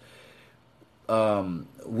business.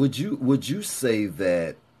 Would you say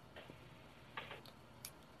that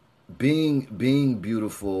being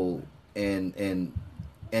beautiful and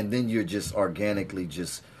then you're just organically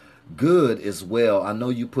just good as well? I know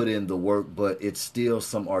you put in the work, but it's still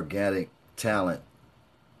some organic talent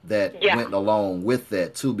that went along with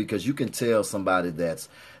that too, because you can tell somebody that's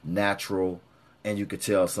natural and you could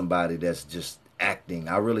tell somebody that's just acting.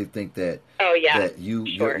 I really think that that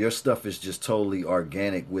your stuff is just totally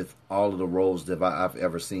organic with all of the roles that I've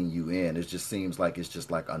ever seen you in. It just seems like it's just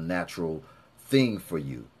like a natural thing for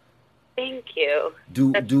you. Thank you.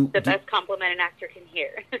 That's the best compliment an actor can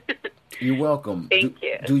hear. You're welcome. Thank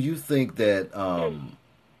you. Do you think that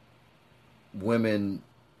women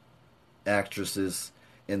actresses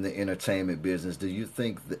in the entertainment business, do you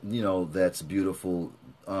think that, you know, that's beautiful?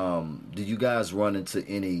 Do you guys run into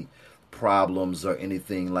any problems or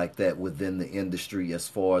anything like that within the industry as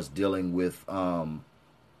far as dealing with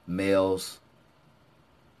males?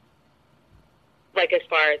 Like as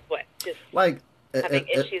far as what? Just like having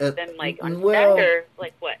issues with them, like on set, or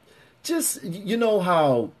like what? Just, you know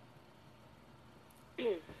how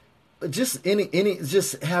just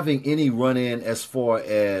just having any run in as far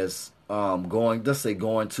as going, let's say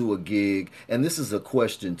going to a gig, and this is a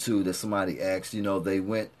question too that somebody asked. You know, they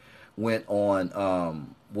went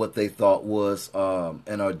on what they thought was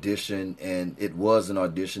an audition, and it was an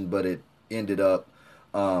audition, but it ended up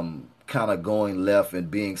kind of going left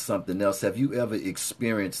and being something else. Have you ever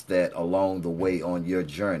experienced that along the way on your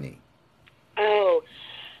journey? Oh,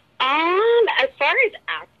 as far as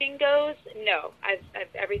acting goes, no. I've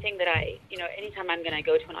everything that anytime I'm going to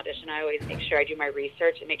go to an audition, I always make sure I do my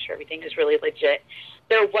research and make sure everything is really legit.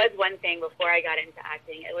 There was one thing before I got into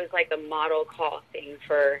acting. It was like the model call thing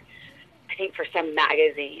for some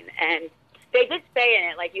magazine, and they did say in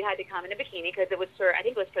it like you had to come in a bikini because it was to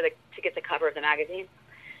get the cover of the magazine.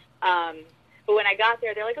 But when I got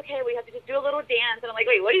there, they're like, okay, we have to just do a little dance, and I'm like,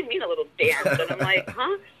 wait, what do you mean a little dance? And I'm like,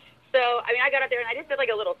 huh? So, I mean, I got out there, and I just did, like,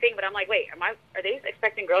 a little thing, but I'm like, wait, are they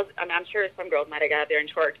expecting girls? I mean, I'm sure some girls might have got out there and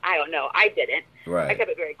twerked. I don't know. I didn't. Right. I kept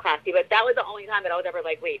it very classy, but that was the only time that I was ever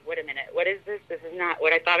like, wait a minute. What is this? This is not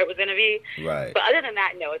what I thought it was going to be. Right. But other than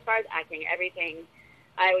that, no. As far as acting, everything,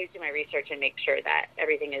 I always do my research and make sure that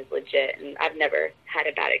everything is legit, and I've never had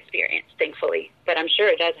a bad experience, thankfully. But I'm sure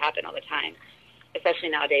it does happen all the time, especially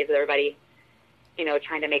nowadays with everybody, you know,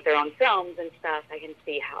 trying to make their own films and stuff. I can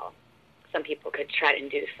see how some people could try and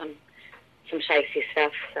do some shicey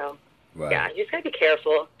stuff. So, yeah, you just got to be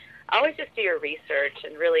careful. Always just do your research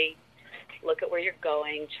and really look at where you're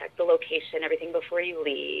going, check the location, everything before you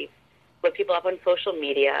leave. Look people up on social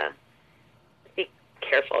media. Be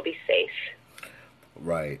careful. Be safe.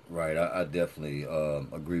 Right. I definitely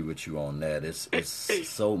agree with you on that. It's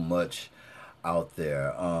so much out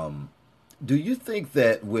there. Do you think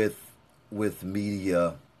that with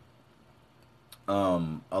media,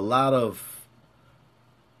 a lot of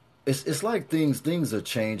it's like things are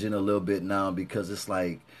changing a little bit now, because it's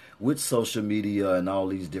like with social media and all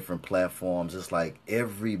these different platforms, it's like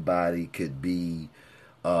everybody could be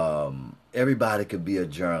a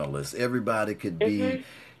journalist. Everybody could be.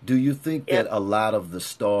 Do you think that a lot of the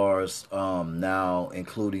stars now,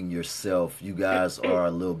 including yourself, you guys are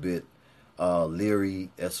a little bit leery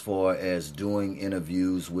as far as doing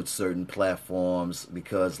interviews with certain platforms?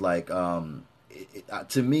 Because like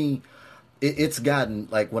to me, it's gotten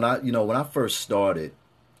like when I first started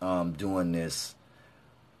doing this,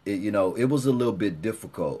 it was a little bit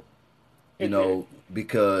difficult,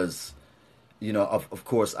 because of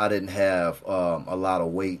course I didn't have a lot of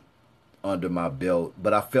weight under my belt,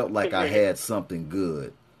 but I felt like I had something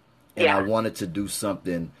good. and I wanted to do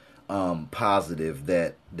something positive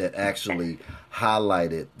that actually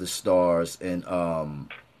highlighted the stars and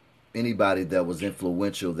anybody that was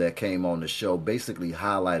influential that came on the show, basically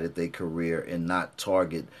highlighted their career and not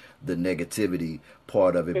target the negativity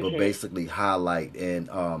part of it, but basically highlight and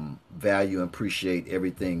value and appreciate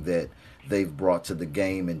everything that they've brought to the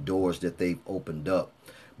game and doors that they've opened up.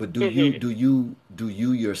 But do you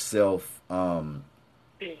yourself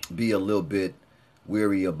be a little bit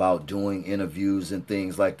weary about doing interviews and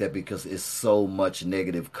things like that, because it's so much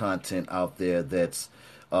negative content out there that's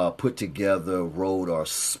put together, wrote or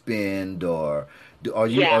spinned, or are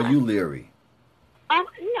you leery? No,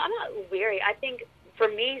 I'm not weary. I think for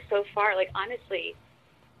me so far, like honestly,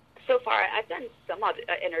 so far I've done some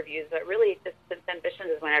interviews, but really since Ambitions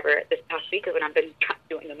is whenever this past week is when I've been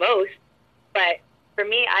doing the most. But for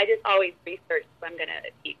me, I just always research what I'm going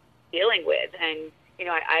to be dealing with, and you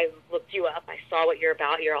know, I looked you up. I saw what you're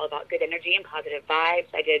about. You're all about good energy and positive vibes.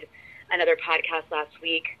 I did another podcast last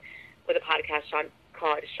week with a podcast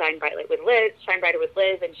called Shine Brighter with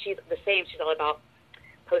Liz, and she's the same. She's all about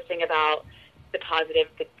posting about the positive,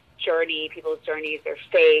 the journey, people's journeys, their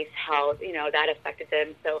faith, how, you know, that affected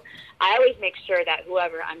them. So I always make sure that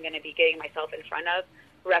whoever I'm going to be getting myself in front of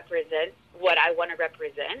represents what I want to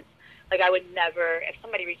represent. Like I would never, if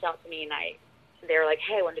somebody reached out to me and they're like,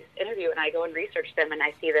 hey, I want to interview, and I go and research them and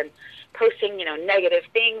I see them posting, you know, negative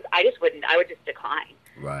things, I would just decline.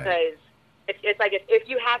 Right. Because it's like if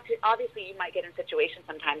you have to, obviously you might get in situations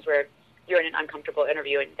sometimes where you're in an uncomfortable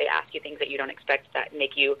interview and they ask you things that you don't expect that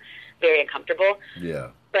make you very uncomfortable. Yeah.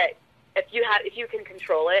 But if you can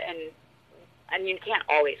control it, and you can't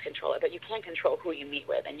always control it, but you can control who you meet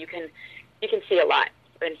with, and you can see a lot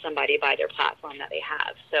in somebody by their platform that they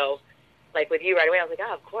have. So like with you right away, I was like,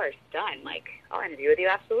 oh, of course, done. Like, I'll interview with you.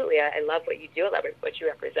 Absolutely. I love what you do. I love what you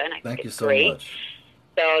represent. I think it's great. Thank you so much.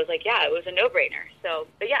 So I was like, yeah, it was a no-brainer. So,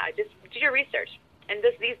 but yeah, just do your research. And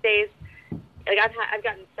these days, like I've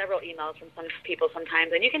gotten several emails from some people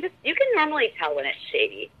sometimes, and you can normally tell when it's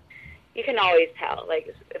shady. You can always tell. Like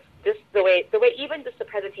it's just the way even just the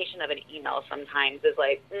presentation of an email sometimes is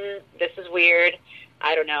like, this is weird.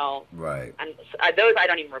 I don't know. Right. And those I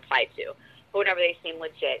don't even reply to. But whenever they seem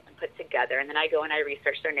legit and put together, and then I go and I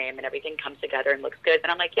research their name and everything comes together and looks good,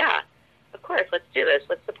 then I'm like, yeah, of course, let's do this.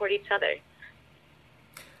 Let's support each other.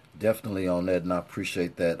 Definitely on that, and I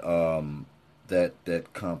appreciate that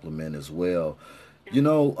that compliment as well. You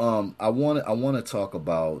know, I want to talk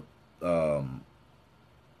about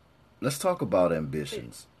let's talk about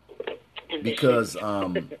ambitions, because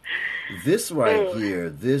this right here,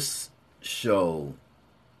 this show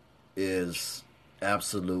is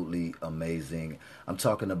absolutely amazing. I'm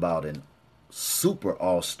talking about a super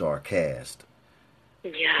all-star cast.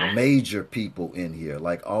 Yeah. Major people in here.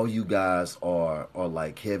 Like all you guys are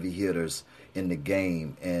like heavy hitters in the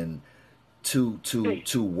game, and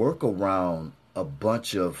to work around a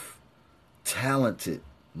bunch of talented,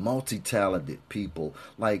 multi-talented people.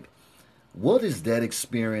 Like, what is that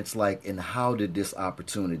experience like, and how did this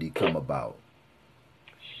opportunity come about?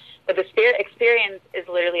 But the experience is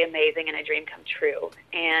literally amazing and a dream come true.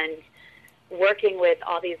 And working with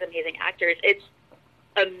all these amazing actors, it's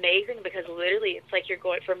amazing because literally it's like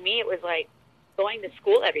for me, it was like going to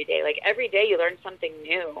school every day. Like every day you learn something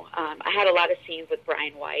new. I had a lot of scenes with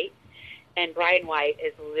Brian White, and Brian White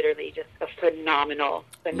is literally just a phenomenal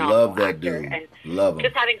Love that actor. dude. And Love him.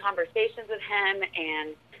 just having conversations with him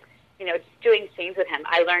and, you know, just doing scenes with him,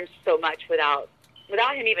 I learned so much without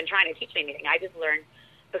him even trying to teach me anything. I just learned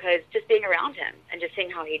because just being around him and just seeing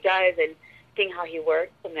how he does and seeing how he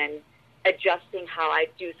works, and then adjusting how I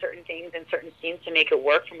do certain things in certain scenes to make it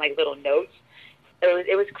work from like little notes.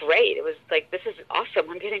 It was great. It was like, this is awesome.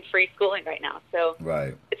 I'm getting free schooling right now. So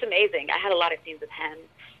right. It's amazing. I had a lot of scenes with him,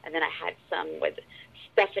 and then I had some with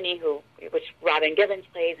Stephanie, which Robin Givens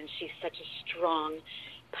plays, and she's such a strong,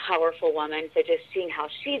 powerful woman. So just seeing how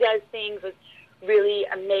she does things was really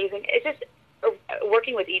amazing. It's just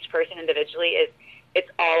working with each person individually it's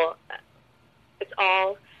all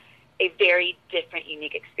a very different,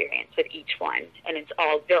 unique experience with each one, and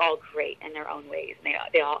they're all great in their own ways, and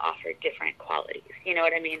they all offer different qualities. You know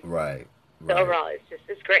what I mean? Right. So overall,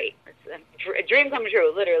 it's great. It's a dream come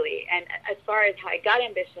true, literally. And as far as how I got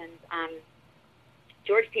Ambitions,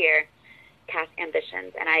 George Pierre cast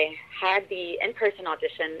Ambitions, and I had the in-person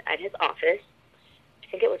audition at his office. I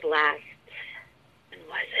think it was when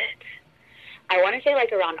was it? I want to say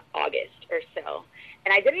like around August or so.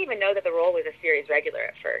 And I didn't even know that the role was a series regular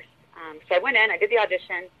at first. So I went in, I did the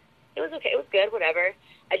audition. It was okay. It was good, whatever.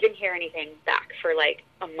 I didn't hear anything back for like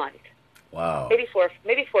a month. Wow. Maybe 4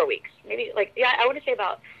 weeks. Maybe I want to say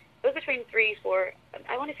about it was between 3, 4,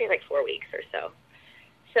 I want to say like 4 weeks or so.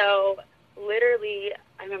 So literally,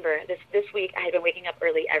 I remember this week I had been waking up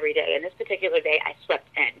early every day, and this particular day I slept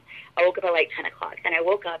in. I woke up at like 10 o'clock, and I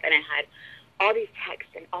woke up and I had all these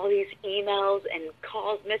texts and all these emails and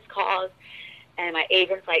calls, missed calls, and my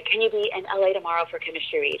agent's like, can you be in LA tomorrow for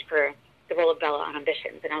chemistry read for the role of Bella on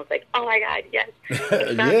Ambitions? And I was like, oh my God, yes.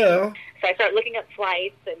 Yeah. So I started looking up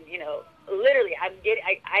flights, and, you know, literally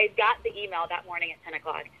I got the email that morning at 10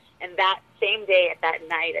 o'clock, and that same day at that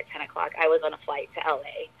night at 10 o'clock, I was on a flight to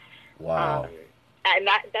LA. Wow. And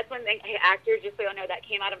that's one thing, hey, actor, just so you know, that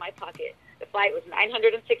came out of my pocket. The flight was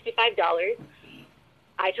 $965.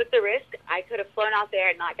 I took the risk. I could have flown out there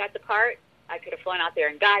and not got the part. I could have flown out there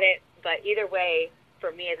and got it. But either way,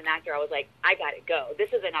 for me as an actor, I was like, I got to go.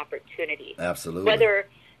 This is an opportunity. Absolutely.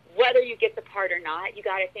 Whether you get the part or not, you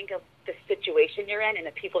got to think of the situation you're in and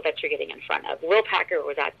the people that you're getting in front of. Will Packer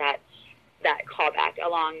was at that callback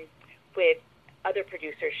along with other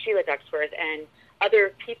producers, Sheila Ducksworth, and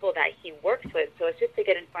other people that he works with. So it's just to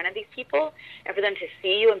get in front of these people and for them to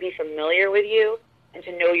see you and be familiar with you and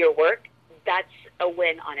to know your work. That's a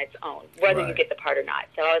win on its own, whether you get the part or not.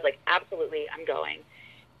 So I was like, absolutely, I'm going.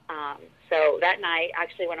 So that night,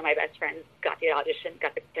 actually, one of my best friends got the audition,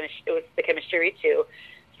 it was the chemistry read too.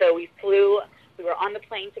 So we flew, we were on the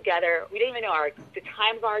plane together. We didn't even know the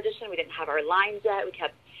time of our audition. We didn't have our lines yet. We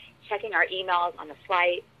kept checking our emails on the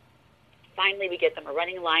flight. Finally, we get them. We're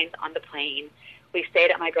running lines on the plane. We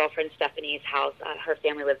stayed at my girlfriend Stephanie's house. Her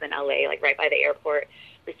family lives in LA, like right by the airport.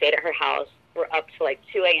 We stayed at her house. We're up to like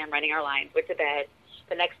 2 a.m. running our lines, went to bed.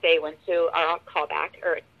 The next day went to our callback,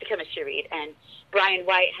 or the chemistry read, and Brian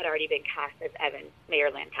White had already been cast as Evan,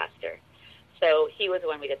 Mayor Lancaster. So he was the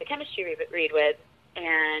one we did the chemistry read with,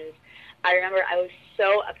 and I remember I was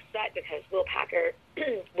so upset because Will Packer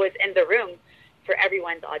was in the room for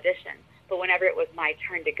everyone's audition. But whenever it was my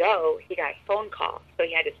turn to go, he got a phone call, so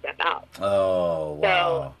he had to step out. Oh,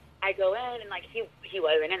 wow. So I go in, and like he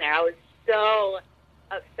wasn't in there. I was so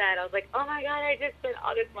upset. I was like, oh my God, I just spent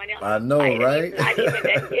all this money on I know, right? Not even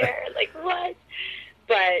in here. Like, what?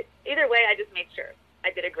 But either way, I just made sure.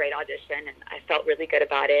 I did a great audition, and I felt really good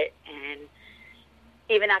about it. And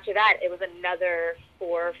even after that, it was another 4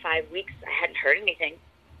 or 5 weeks. I hadn't heard anything.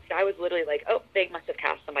 So I was literally like, oh, they must have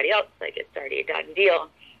cast somebody else. Like, it's already a done deal.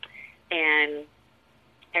 And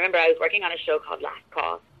I remember I was working on a show called Last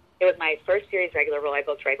Call. It was my first series regular role I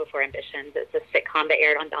booked right before Ambitions. It's a sitcom that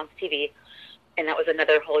aired on Bounce TV. And that was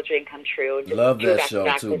another whole dream come true. Just love that show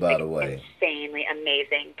too, by the way. Insanely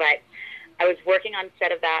amazing. But I was working on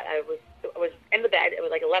set of that. I was in the bed. It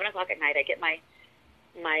was like 11 o'clock at night. I get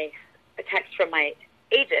a text from my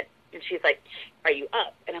agent, and she's like, "Are you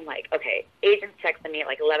up?" And I'm like, "Okay." Agent's texting me at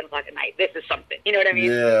like 11 o'clock at night. This is something. You know what I mean?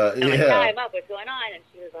 Yeah, and I'm like, "Yeah, I'm up. What's going on?" And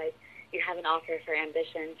she was like, "You have an offer for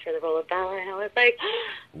Ambitions for the role of Bella." And I was like,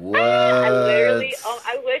 what?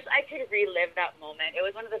 I wish I could relive that moment. It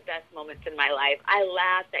was one of the best moments in my life. I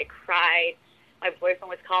laughed. I cried. My boyfriend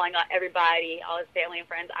was calling everybody, all his family and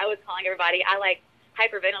friends. I was calling everybody. I like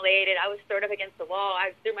hyperventilated. I was thrown up against the wall.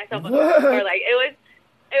 I threw myself on the floor. Like it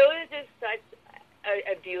was just such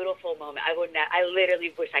a beautiful moment. I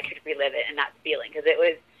literally wish I could relive it and that feeling because it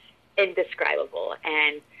was indescribable.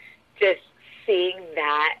 And just seeing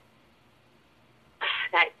that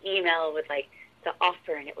email with like the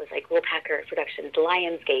offer, and it was like Will Packer Productions,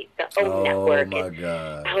 Lionsgate, the OWN Network. Oh my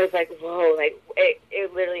God! I was like, whoa! Like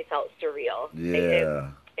it literally felt surreal. Yeah,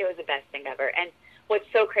 it was the best thing ever. And what's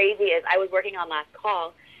so crazy is I was working on Last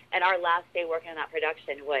Call, and our last day working on that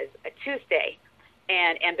production was a Tuesday,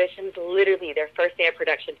 and Ambitions, literally their first day of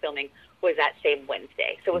production filming was that same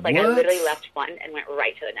Wednesday. So it was like I literally left one and went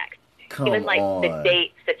right to the next. Even like the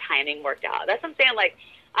dates, the timing worked out. That's what I'm saying. Like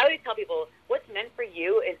I always tell people, what's meant for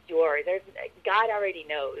you is yours. God already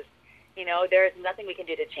knows. You know, there's nothing we can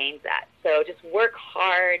do to change that. So just work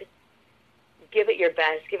hard, give it your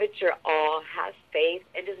best, give it your all, have faith,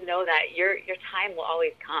 and just know that your time will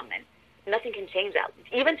always come, and nothing can change that.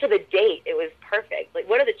 Even to the date, it was perfect. Like,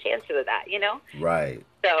 what are the chances of that, you know? Right.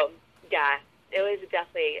 So, yeah, it was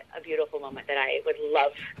definitely a beautiful moment that I would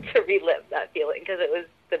love to relive that feeling because it was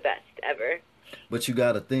the best ever. But you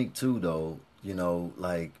got to think, too, though, you know,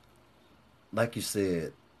 like you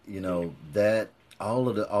said, you know, that all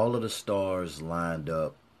of the stars lined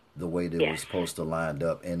up the way they were supposed to line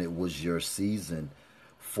up, and it was your season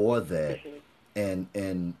for that. Mm-hmm.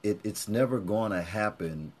 And it's never going to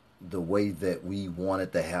happen the way that we want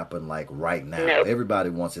it to happen, like right now. Nope.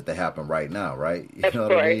 Everybody wants it to happen right now, right? You know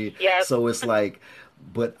what I mean? Yep. So it's like,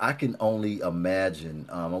 but I can only imagine.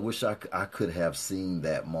 I wish I could have seen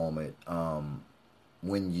that moment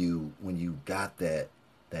when you got that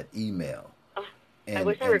email, I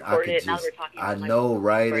wish I and I recorded could it. Now that just, we're talking I about my know,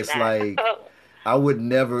 right? for It's that. like I would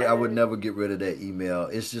never get rid of that email.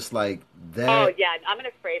 It's just like Oh that. yeah, I'm gonna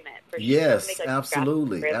frame it for sure. I'm gonna make Yes, like a graphic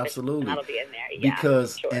absolutely, script and absolutely. that'll be in there. Yeah, for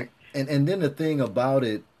Because sure. and then the thing about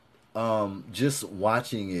it, just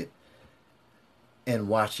watching it and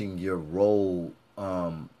watching your role,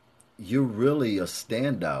 you're really a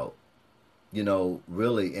standout. You know,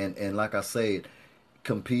 really, and like I said,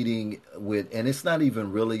 competing with, and it's not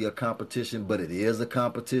even really a competition, but it is a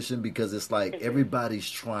competition because it's like Hmm. everybody's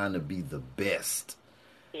trying to be the best.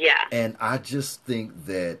 Yeah. And I just think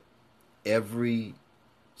that every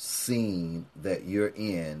scene that you're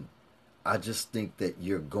in, I just think that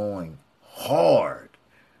you're going hard.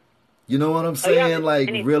 You know what I'm Oh yeah, saying? Like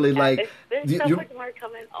and really, yeah, like there's so you, much more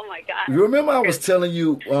coming. Oh my god. you remember I was 'Cause- telling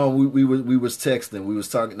you we was texting, we was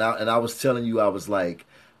talking now, and I was telling you I was like,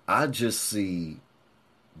 I just see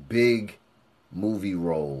big movie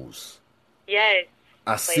roles. yes,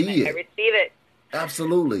 I claim it. see I it. receive it.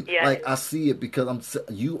 Absolutely. Yes. Like I see it because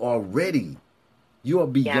you are ready. You are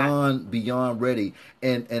Yeah. beyond ready.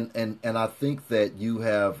 And I think that you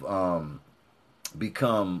have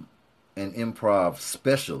become an improv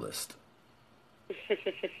specialist.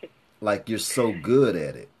 Like you're so good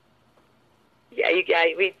at it. Yeah,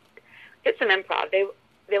 we did some improv.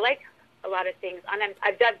 They like a lot of things.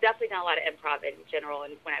 I've definitely done a lot of improv in general,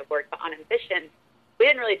 and when I worked, but on Ambition, we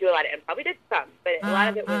didn't really do a lot of improv. We did some, but a lot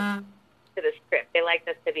of it was to the script. They liked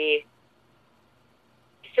us to be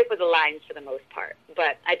stick with the lines for the most part.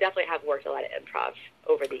 But I definitely have worked a lot of improv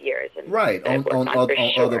over the years, and Right. that I've worked on for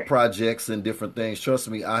On other sure. projects and different things. Trust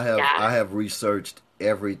me, Yeah, I have researched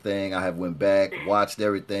everything. I have went back, watched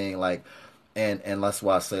everything like and that's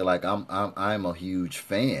why I say like I'm a huge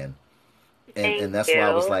fan. thank And that's why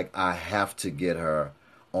I was you. like, I have to get her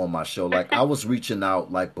on my show. Like I was reaching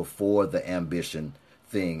out like before the Ambition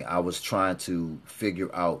thing. I was trying to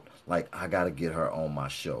figure out like I got to get her on my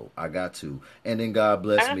show. I got to. And then God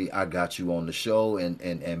bless Uh, me, I got you on the show and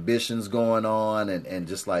Ambition's going on and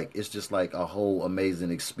just like it's just like a whole amazing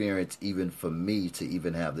experience even for me to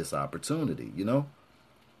even have this opportunity, you know?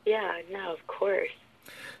 yeah, no, of course.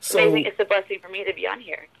 Amazing. So It's a blessing for me to be on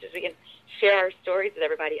here. Just we can share our stories with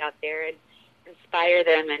everybody out there and inspire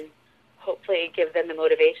them and hopefully give them the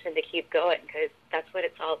motivation to keep going because that's what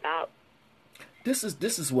it's all about. this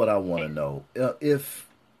is what I want to know.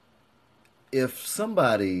 If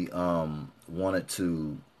somebody wanted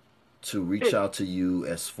to reach out to you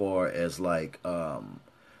as far as like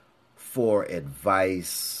for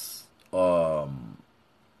advice,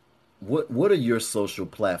 what are your social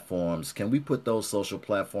platforms? Can we put those social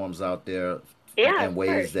platforms out there Yeah, and of course.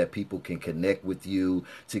 ways that people can connect with you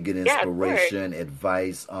to get Yeah, of course. inspiration,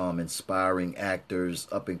 advice, inspiring actors,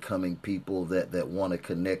 up and coming people that want to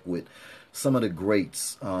connect with some of the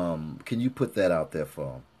greats? Can you put that out there for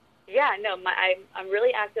them? Yeah, no, I'm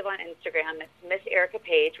really active on Instagram. It's Miss Erica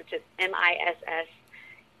Page, which is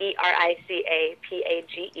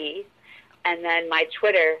MissEricapage. And then my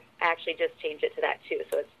Twitter, I actually just changed it to that too.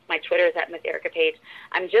 So it's my Twitter is at Miss Erica Page.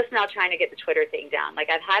 I'm just now trying to get the Twitter thing down. Like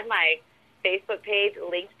I've had my Facebook page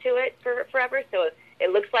linked to it for forever, so it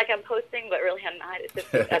looks like I'm posting, but really I'm not. It's just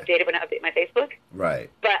updated when I update my Facebook. Right.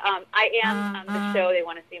 But I am on the show. They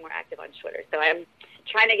want to see more active on Twitter, so I'm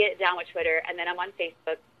trying to get it down with Twitter, and then I'm on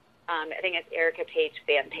Facebook. I think it's Erica Page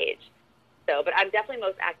fan page. So, but I'm definitely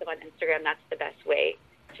most active on Instagram. That's the best way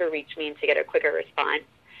to reach me and to get a quicker response.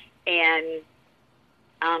 And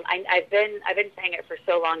I've been saying it for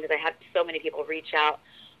so long because I have so many people reach out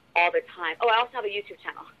all the time. Oh, I also have a YouTube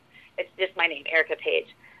channel. It's just my name, Erica Page.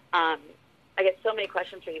 I get so many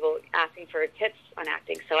questions from people asking for tips on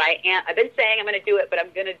acting. So I've been saying I'm going to do it, but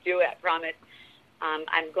I'm going to do it. I promise.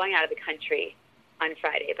 I'm going out of the country on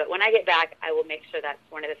Friday, but when I get back, I will make sure that's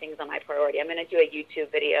one of the things on my priority. I'm going to do a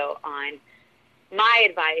YouTube video on my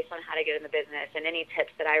advice on how to get in the business and any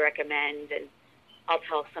tips that I recommend, and I'll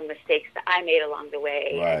tell some mistakes that I made along the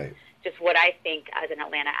way, Right. and just what I think as an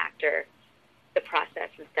Atlanta actor, the process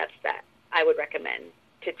and steps that I would recommend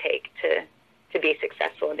to take to be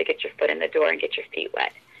successful and to get your foot in the door and get your feet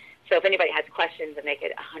wet. So if anybody has questions, and they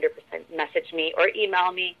could 100% message me or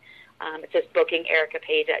email me. It's just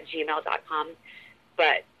bookingericapage@gmail.com.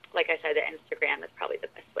 But like I said, the Instagram is probably the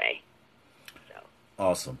best way. So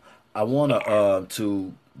Awesome. I want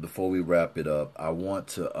to before we wrap it up, I want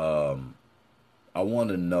to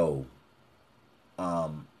know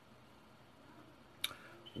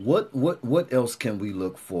what else can we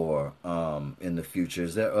look for in the future?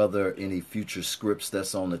 Is there any future scripts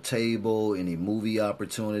that's on the table? Any movie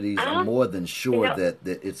opportunities? I'm more than sure that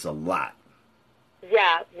it's a lot.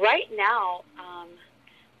 yeah, right now,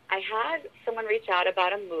 I had someone reach out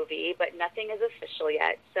about a movie, but nothing is official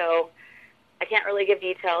yet. So I can't really give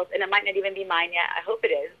details, and it might not even be mine yet. I hope it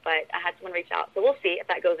is, but I had someone reach out. So we'll see if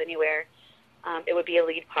that goes anywhere. It would be a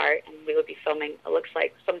lead part, and we would be filming, it looks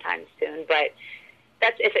like, sometime soon. But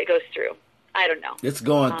that's if it goes through. I don't know. It's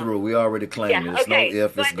going through. We already claimed it. It's no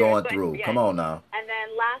if. It's going through. Come on now. And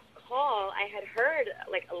then last call, I had heard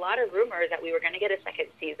like a lot of rumors that we were going to get a second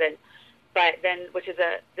season. But then, which is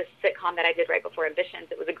the sitcom that I did right before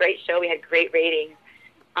Ambitions. It was a great show. We had great ratings.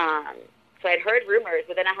 So I'd heard rumors,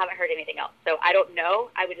 but then I haven't heard anything else. So I don't know.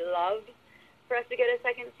 I would love for us to get a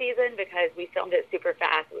second season because we filmed it super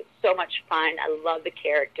fast. It was so much fun. I love the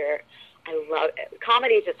character. I love it.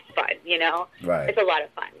 Comedy is just fun, you know? Right. It's a lot of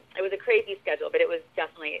fun. It was a crazy schedule, but it was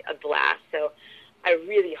definitely a blast. So I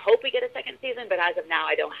really hope we get a second season, but as of now,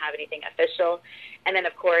 I don't have anything official. And then,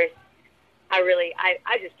 of course,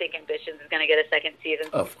 I just think Ambitions is going to get a second season.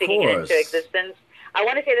 Speaking it into existence. I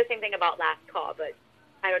want to say the same thing about Last Call, but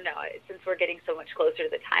I don't know. Since we're getting so much closer to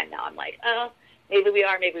the time now, I'm like, oh, maybe we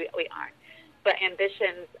are, maybe we aren't. But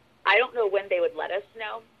Ambitions, I don't know when they would let us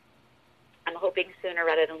know. I'm hoping sooner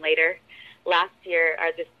rather than later. Last year,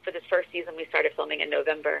 for this first season, we started filming in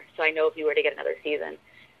November. So I know if we were to get another season,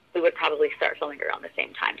 we would probably start filming around the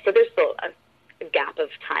same time. So there's still a gap of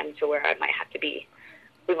time to where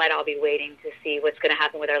we might all be waiting to see what's going to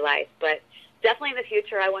happen with our life. But definitely in the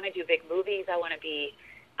future, I want to do big movies. I want to be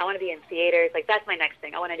in theaters. Like, that's my next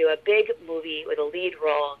thing. I want to do a big movie with a lead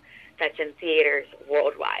role that's in theaters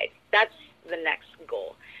worldwide. That's the next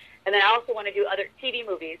goal. And then I also want to do other TV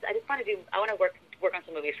movies. I want to work on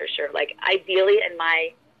some movies for sure. Like, ideally, in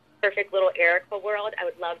my perfect little Erica world, I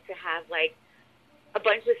would love to have, like, a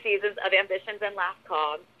bunch of seasons of Ambitions and Last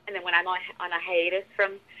Call. And then when I'm on a hiatus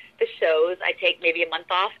from the shows, I take maybe a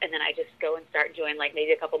month off, and then I just go and start doing, like,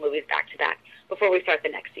 maybe a couple movies back-to-back before we start the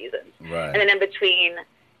next season. Right. And then in between,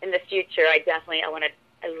 in the future, I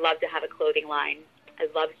love to have a clothing line. I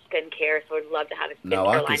love skincare, so I'd love to have a skincare line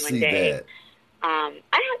one day. Now, I can see that.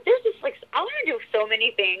 There's just, like, I want to do so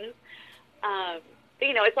many things. But,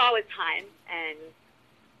 you know, it's always time and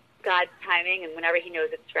God's timing and whenever he knows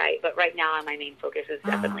it's right. But right now, my main focus is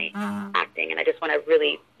definitely acting, and I just want to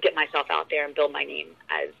really get myself out there and build my name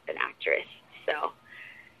as an actress. So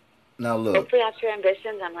now look, hopefully after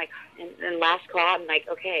Ambitions, I'm like, in Last Call, I'm like,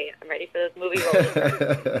 okay, I'm ready for this movie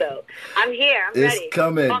role. So I'm here. I'm ready. It's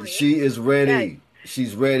coming. She is ready. Yes.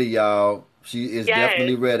 She's ready, y'all. She is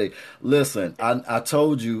definitely ready. Listen, I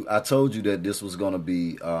told you that this was going to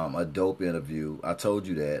be a dope interview. I told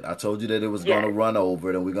you that. I told you that it was going to run over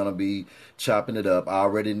it and we're going to be chopping it up. I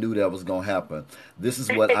already knew that was going to happen. This is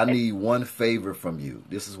what I need. One favor from you.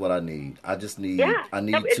 This is what I need. I just need. I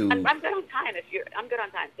need to. I'm good on time. I'm good on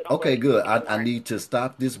time. So don't okay, worry. Good. I need to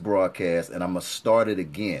stop this broadcast and I'm gonna start it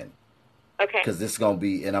again. Okay. Because this is gonna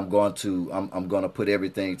be, and I'm gonna put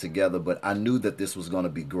everything together. But I knew that this was gonna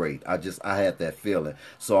be great. I had that feeling.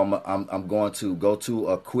 So I'm going to go to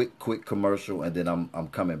a quick commercial, and then I'm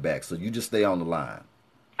coming back. So you just stay on the line.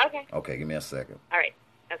 Okay. Okay, give me a second. All right.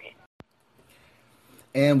 Okay.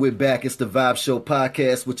 And we're back. It's the Vibe Show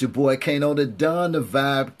podcast with your boy Kano the Don, the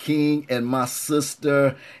Vibe King, and my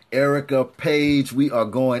sister Erica Page. We are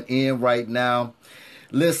going in right now.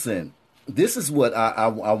 Listen. This is what I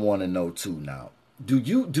want to know too. Now, do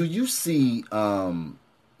you see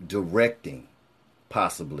directing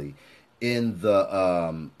possibly in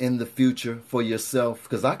the future for yourself?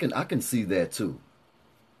 Because I can see that too.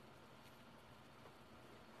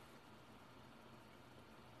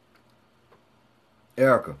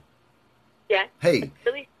 Erica. Yeah. Hey. It's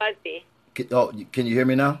really fuzzy. Can you hear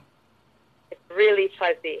me now? It's really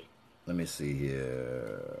fuzzy. Let me see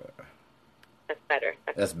here. That's better.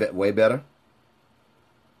 That's way better?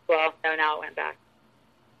 Well, no, now it went back.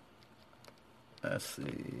 Let's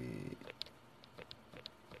see.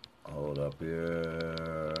 Hold up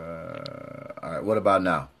here. All right, what about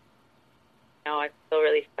now? No, it's still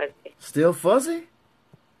really fuzzy. Still fuzzy?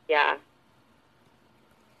 Yeah.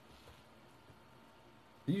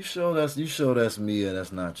 You sure that's me and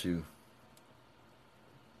that's not you?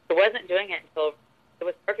 It wasn't doing it until it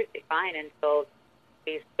was perfectly fine until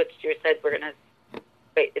we switched your said we're gonna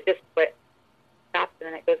wait. It just stops and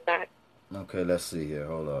then it goes back. Okay, let's see here.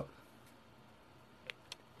 Hold up.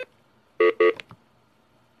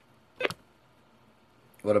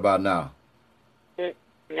 What about now?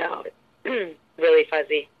 No, it's really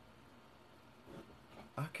fuzzy.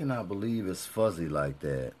 I cannot believe it's fuzzy like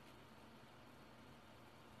that.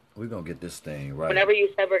 We're gonna get this thing right. Whenever you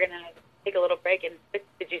said we're gonna take a little break, and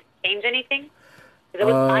did you change anything? Because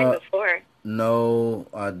it was fine before. No,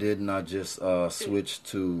 I didn't. I just switched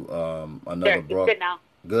to another broadcast. Good now.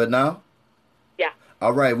 Good now? Yeah.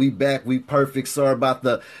 All right, we back. We perfect. Sorry about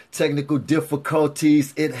the technical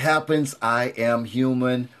difficulties. It happens. I am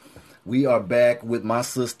human. We are back with my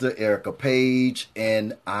sister Erica Page,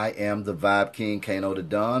 and I am the Vibe King, Kano the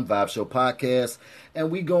Don, Vibe Show Podcast, and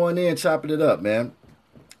we going in chopping it up, man.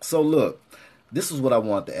 So look, this is what I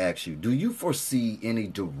want to ask you. Do you foresee any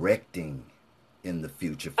directing in the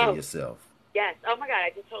future for yourself? Yes. Oh my God, I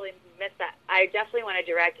just totally missed that. I definitely want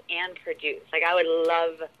to direct and produce. Like I would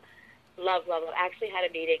love. I actually had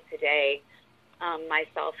a meeting today,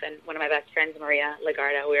 myself and one of my best friends, Maria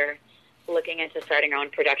Lagarda. We're looking into starting our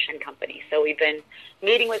own production company. So we've been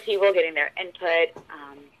meeting with people, getting their input.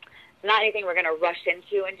 Not anything we're going to rush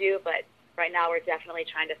into and do, but right now we're definitely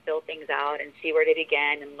trying to fill things out and see where to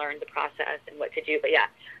begin and learn the process and what to do. But yeah,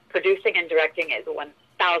 producing and directing is 1,000%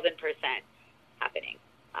 happening.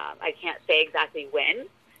 I can't say exactly when,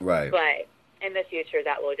 right? But in the future,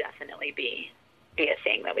 that will definitely be a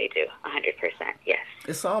thing that we do, 100%, yes.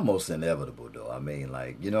 It's almost inevitable, though. I mean,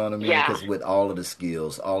 like, you know what I mean? Yeah. Because with all of the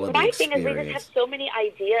skills, all of the experience. My thing is we just have so many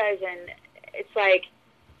ideas, and it's like,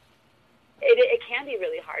 it can be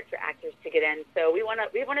really hard for actors to get in. So we want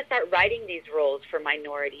to start writing these roles for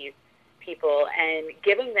minority people and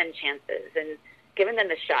giving them chances and giving them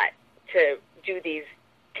the shot to do these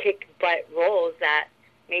kick-butt roles that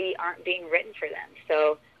maybe aren't being written for them.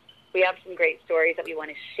 So we have some great stories that we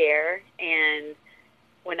want to share, and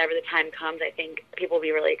whenever the time comes, I think people will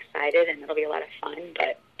be really excited, and it'll be a lot of fun.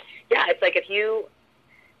 But yeah, it's like if you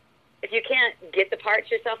can't get the parts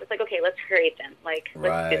yourself, it's like, okay, let's create them. Like,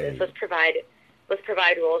 let's do this. Let's provide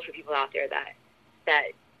roles for people out there that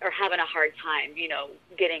are having a hard time,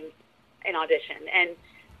 getting an audition. And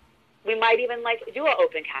we might even do an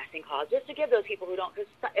open casting call just to give those people who don't, because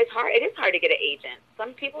it's hard. It is hard to get an agent.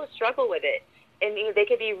 Some people struggle with it. And they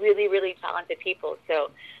could be really, really talented people. So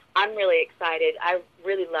I'm really excited. I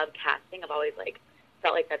really love casting. I've always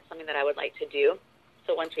felt like that's something that I would like to do.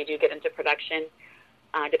 So once we do get into production,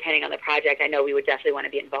 depending on the project, I know we would definitely want to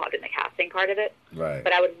be involved in the casting part of it. Right.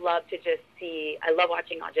 But I would love to just I love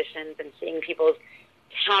watching auditions and seeing people's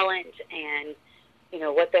talent and,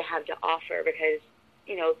 what they have to offer, because,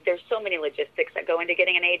 there's so many logistics that go into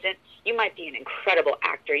getting an agent. You might be an incredible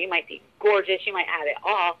actor. You might be gorgeous. You might have it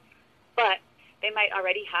all. But they might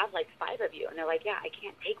already have 5 of you, and they're like, yeah, I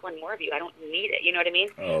can't take one more of you. I don't need it. You know what I mean?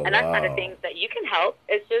 Oh, and that's not a thing that you can help.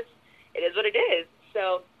 It's just, it is what it is.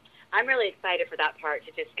 So I'm really excited for that part,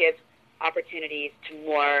 to just give opportunities to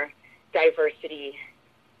more diversity,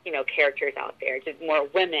 characters out there, to more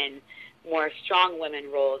women, more strong women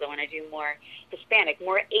roles. I want to do more Hispanic,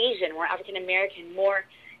 more Asian, more African American, more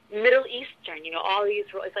Middle Eastern, all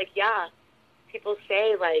these roles. It's like, yeah, people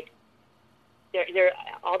say they're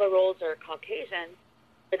all the roles are Caucasian,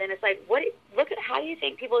 but then it's like, look at how do you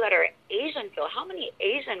think people that are Asian feel? How many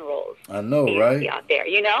Asian roles I know, do you right? see out there?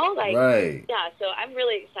 Right. Yeah. So I'm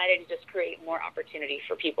really excited to just create more opportunity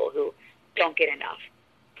for people who don't get enough,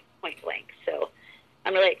 point blank. So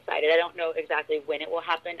I'm really excited. I don't know exactly when it will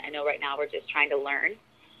happen. I know right now we're just trying to learn,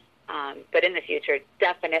 but in the future,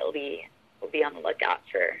 definitely we'll be on the lookout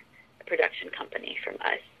for a production company from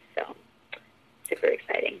us. So super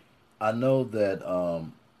exciting. I know that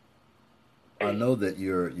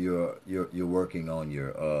you're working on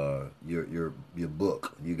your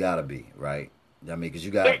book. You gotta be, right. I mean, because you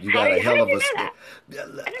got a hell of a.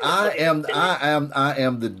 I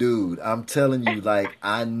am the dude. I'm telling you,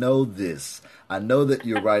 I know this. I know that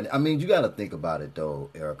you're writing. I mean, you got to think about it though,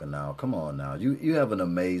 Erica. Now, come on, now you have an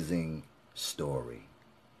amazing story,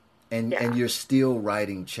 and you're still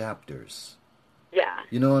writing chapters. Yeah.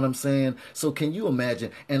 You know what I'm saying? So can you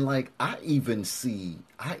imagine? And I even see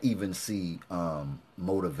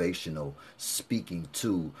motivational speaking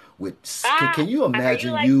too. With can you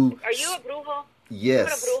imagine Are you a brujo?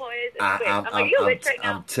 Yes. You know what a brujo is?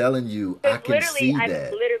 I'm telling you, I can see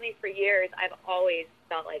that. Literally for years, I've always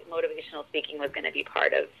felt like motivational speaking was going to be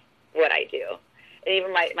part of what I do. And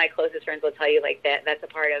even my closest friends will tell you that's a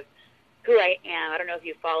part of who I am. I don't know if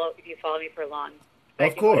you follow me for long.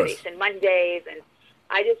 Of course. Motivation Mondays, and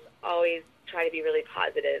I just always try to be really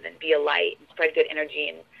positive and be a light and spread good energy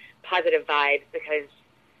and positive vibes, because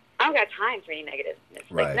I don't got time for any negativeness.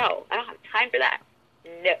 Right. No, I don't have time for that.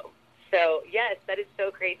 No. So, yes, that is so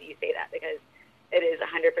crazy you say that, because it is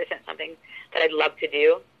 100% something that I'd love to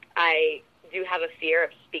do. I do have a fear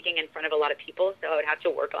of speaking in front of a lot of people, so I would have to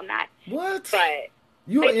work on that. What? But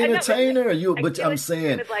you're an entertainer, I'm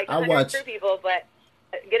saying I watch people, but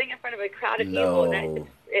getting in front of a crowd of people, I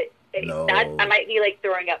might be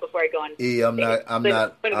throwing up before I go on. I'm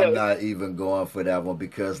not even going for that one,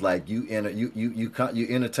 because you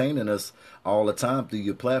entertaining us all the time through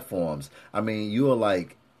your platforms. I mean, you are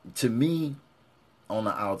to me, on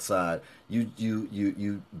the outside,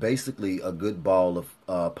 you basically a good ball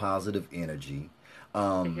of positive energy,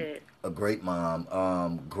 Hmm. a great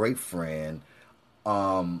mom, great friend.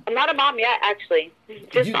 I'm not a mom yet, actually.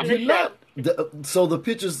 Just on the You're show. not. So the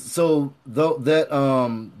pictures. So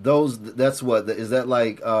that those that's what is that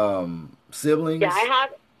like Yeah, I siblings? have.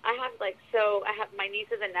 I have like so. I have my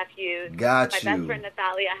nieces and nephews. My Got best friend you.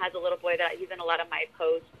 Natalia has a little boy that he's in a lot of my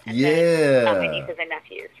posts, and then my Yeah. nieces and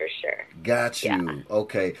nephews for sure. Got Yeah, you.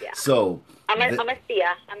 Okay. yeah. So th- I'm a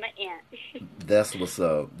Thea. I'm an aunt. that's what's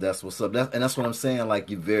up. That's what's up. And that's what I'm saying. Like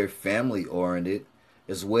you're very family oriented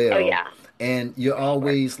as Oh well. yeah, And you're for sure.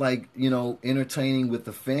 always like, entertaining with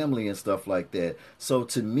the family and stuff like that. So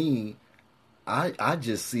to me, I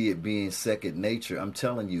just see it being second nature. I'm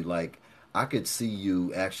telling you, like I could see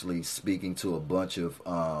you actually speaking to a bunch of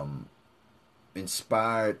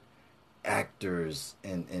inspired actors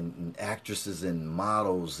and actresses and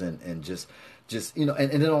models and just and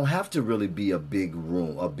it don't have to really be a big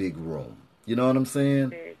room. You know what I'm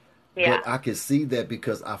saying? Mm. But Yeah, I could see that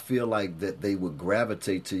because I feel like that they would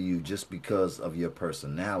gravitate to you just because of your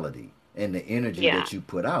personality and the energy yeah, that you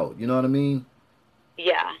put out. You know what I mean?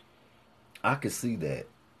 yeah. I could see that.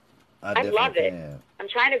 I I definitely love it. can. I'm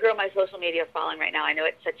trying to grow my social media following right now. I know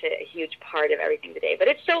it's such a huge part of everything today, but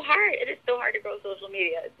it's so hard. It is so hard to grow social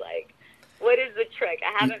media. It's like, what is the trick? I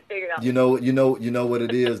You, haven't figured out you the know, trick. you know what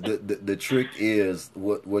it is. The trick is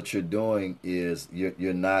what you're doing is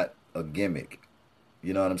you're not a gimmick.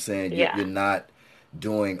 You know what I'm saying? Yeah, You're not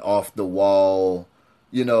doing off the wall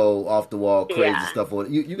crazy yeah, stuff.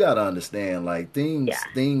 You got to understand, like yeah.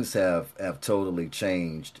 things have totally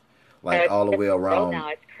changed, like It's all the way different world around. now.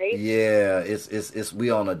 It's crazy. Yeah, it's we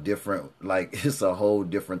on a different, like it's a whole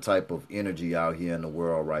different type of energy out here in the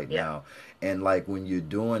world right Yeah, now. And like when you're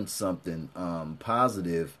doing something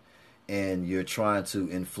positive and you're trying to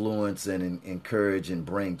influence and encourage and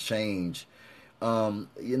bring change,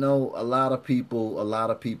 a lot of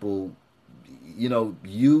people,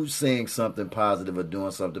 you saying something positive or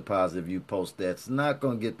doing something positive, you post that's not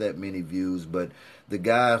going to get that many views. But the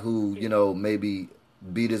guy who, maybe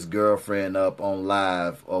beat his girlfriend up on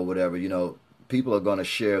live or whatever, people are going to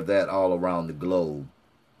share that all around the globe.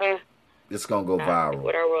 uh, It's going to go that's viral.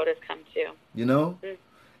 what our world has come to. You know, Mm.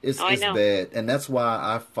 it's Oh, I it's know. bad, and that's why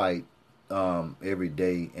I fight every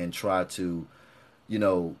day and try to, you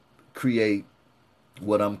know, create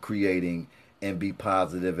what I'm creating and be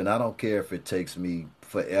positive. And I don't care if it takes me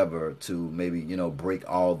forever to maybe, break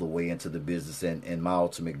all the way into the business. And my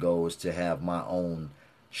ultimate goal is to have my own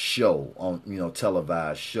show on,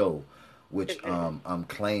 televised show, which Hmm. I'm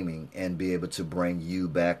claiming and be able to bring you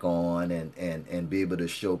back on and be able to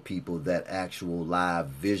show people that actual live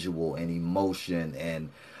visual and emotion and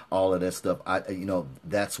all of that stuff.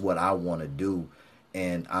 That's what I want to do,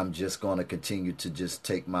 and I'm just going to continue to just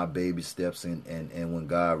take my baby steps and when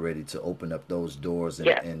God ready to open up those doors and,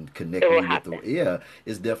 Yeah, and it connect will me with the happen. yeah,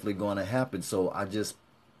 it's definitely going to happen. So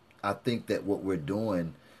I think that what we're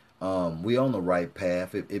doing, we're on the right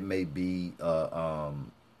path. It may be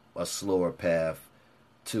a slower path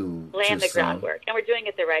to Laying the some. groundwork, and we're doing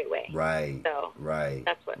it the right way. Right, So right,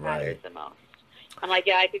 that's what matters right, the most. I'm like,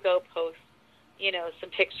 yeah, I could go post, some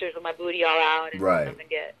pictures with my booty all out and stuff right, and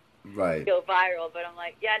get right. go viral. But I'm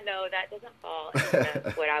like, yeah, no, that doesn't fall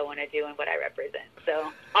into what I want to do and what I represent.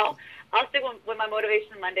 So I'll stick with my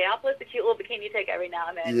motivation Monday. I'll post a cute little bikini pic every now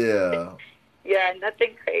and then. Yeah. Yeah,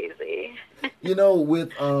 nothing crazy.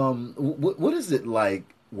 With what is it like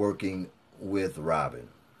working with Robin?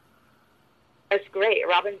 It's great.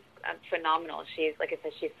 Robin's phenomenal. She's like I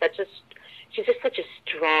said, she's just such a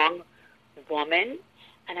strong woman,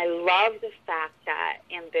 and I love the fact that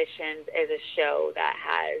Ambitions is a show that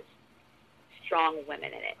has strong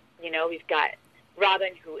women in it. We've got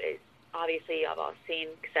Robin, who is obviously I've all seen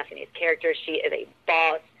Stephanie's character. She is a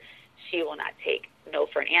boss. She will not take no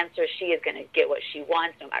for an answer. She is going to get what she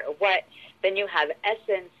wants no matter what. Then you have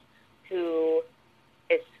Essence, who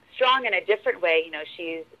is strong in a different way.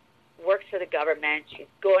 She's works for the government. She's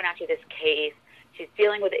going after this case. She's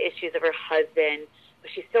dealing with the issues of her husband, but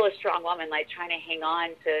she's still a strong woman, like trying to hang on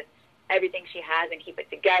to everything she has and keep it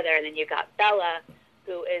together. And then you got Bella,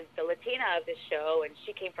 who is the Latina of the show, and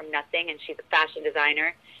she came from nothing, and she's a fashion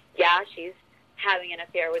designer. Yeah, she's having an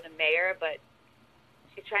affair with the mayor, but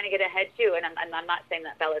she's trying to get ahead too. And I'm not saying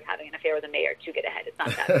that Bella's having an affair with the mayor to get ahead. It's not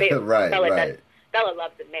that. Right, Bella does. right. Bella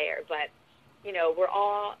loves the mayor, but we're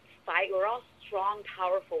all we're all strong,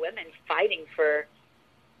 powerful women fighting for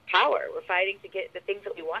power. We're fighting to get the things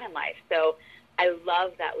that we want in life. So I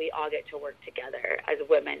love that we all get to work together as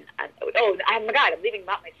women. Oh my God, I'm leaving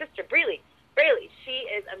out my sister, Breely. Braylee, she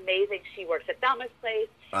is amazing. She works at Thelma's Place.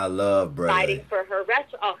 I love Fighting Braylee. for her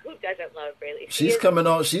restaurant. Oh, who doesn't love Braylee? She's coming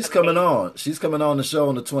on. She's coming on. She's coming on the show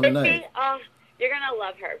on the 29th. Oh, you're gonna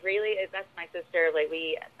love her. Braylee is, that's my sister. Like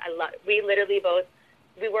we literally both,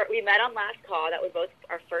 we met on Last Call. That was both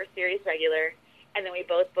our first series regular, and then we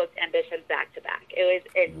both booked Ambitions back to back. It was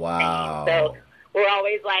insane. Wow. So we're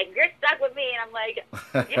always like, you're stuck with me, and I'm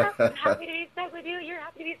like, yeah, I'm happy to be stuck with you. You're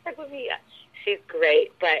happy to be stuck with me. She's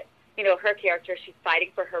great, but you know, her character, she's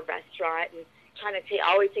fighting for her restaurant and trying to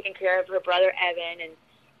always taking care of her brother Evan, and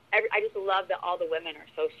I just love that all the women are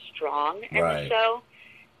so strong in the show.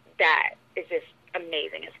 That is just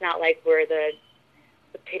amazing. It's not like we're the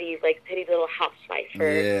pity little housewife or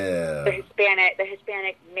the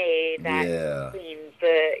Hispanic maid that cleans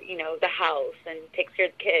the house and takes care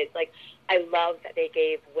of the kids. Like, I love that they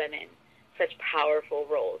gave women such powerful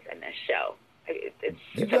roles in this show. It's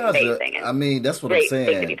amazing. That's what I'm saying.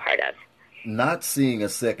 Great to be part of. Not seeing a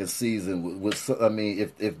second season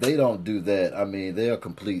if they don't do that, they are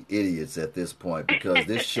complete idiots at this point, because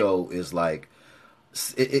this show is like,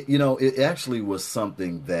 it actually was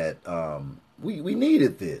something that we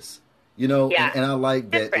needed this, and I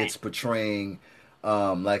like that it's portraying,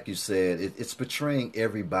 like you said, it's portraying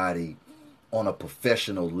everybody on a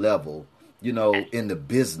professional level, in the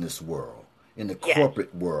business world, in the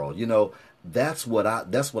corporate world, That's what I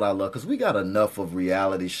love, because we got enough of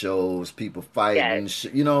reality shows, people fighting,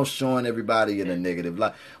 showing everybody in a negative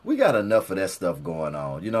light. We got enough of that stuff going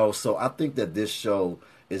on, So I think that this show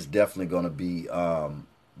is definitely going to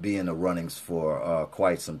be in the runnings for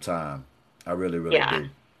quite some time. I really, really do.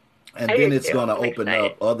 And then it's going to open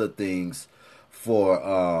up other things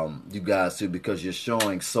for you guys too, because you're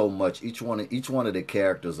showing so much. Each one of the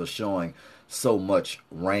characters are showing so much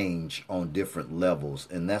range on different levels,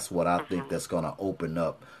 and that's what I think that's going to open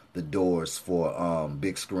up the doors for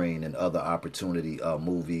big screen and other opportunity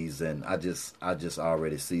movies. And I just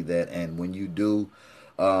already see that. And when you do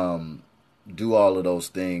all of those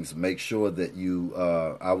things, make sure that you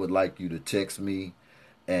I would like you to text me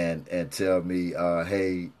and tell me,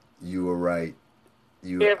 hey, you were right.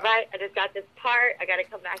 You're right. I just got this part. I got to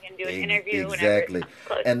come back and do an interview. Exactly.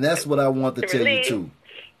 And that's what I want to tell you too.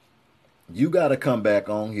 You got to come back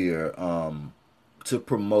on here to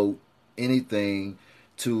promote anything,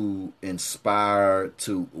 to inspire,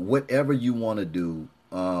 to whatever you want to do.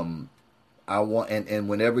 I want, and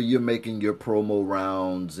whenever you're making your promo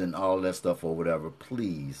rounds and all that stuff or whatever,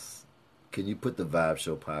 please, can you put the Vibe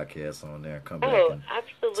Show podcast on there? Come back and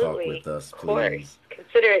talk with us, please. Of course.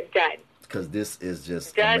 Consider it done. Because this is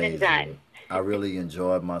just amazing. And done. I really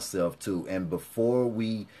enjoyed myself too. And before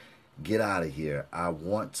we get out of here, I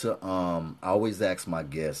want to I always ask my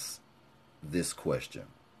guests this question.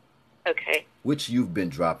 Okay. Which you've been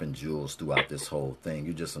dropping jewels throughout this whole thing.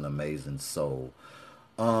 You're just an amazing soul.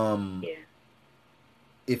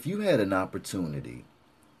 If you had an opportunity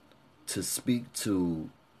to speak to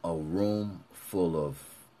a room full of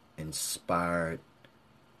inspired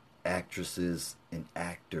actresses and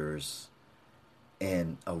actors,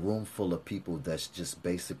 and a room full of people that's just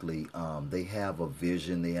basically, they have a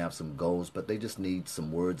vision, they have some goals, but they just need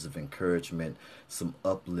some words of encouragement, some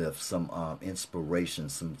uplift, some inspiration,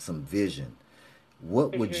 some vision.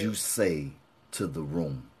 What would you say to the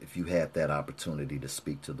room if you had that opportunity to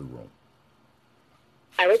speak to the room?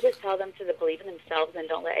 I would just tell them to believe in themselves and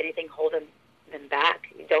don't let anything hold them back.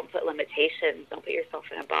 Don't put limitations. Don't put yourself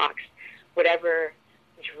in a box. Whatever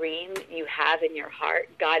dream you have in your heart,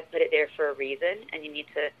 God put it there for a reason, and you need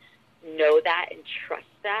to know that and trust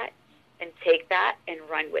that and take that and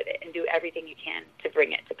run with it and do everything you can to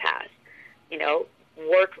bring it to pass.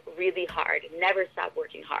 Work really hard. Never stop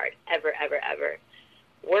working hard. Ever, ever, ever.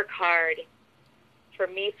 Work hard. For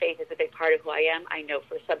me, faith is a big part of who I am. I know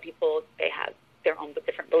for some people they have their own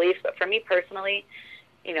different beliefs, but for me personally,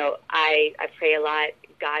 I pray a lot.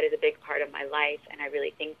 God is a big part of my life, and I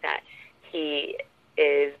really think that He's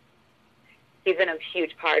been a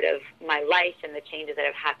huge part of my life and the changes that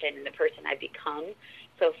have happened and the person I've become.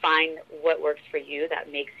 So find what works for you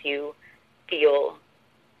that makes you feel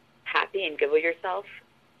happy and good with yourself.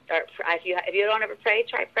 If you don't ever pray,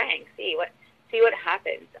 try praying. See what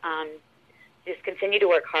happens. Just continue to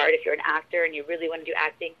work hard. If you're an actor and you really want to do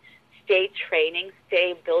acting, stay training,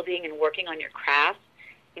 stay building and working on your craft.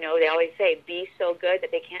 They always say, be so good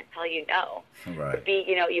that they can't tell you no. Right.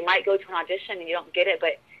 You might go to an audition and you don't get it,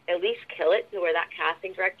 but at least kill it to where that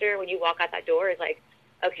casting director, when you walk out that door, is like,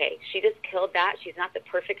 okay, she just killed that. She's not the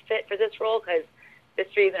perfect fit for this role because this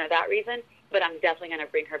reason or that reason, but I'm definitely going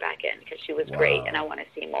to bring her back in because she was great and I want to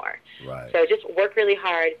see more. Right. So just work really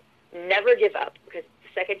hard. Never give up, because the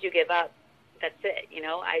second you give up, that's it.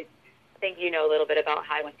 think you know a little bit about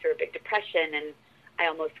how I went through a big depression and I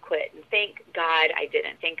almost quit. And thank God I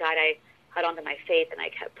didn't. Thank God I held on to my faith and I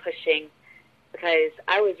kept pushing because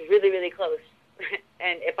I was really, really close.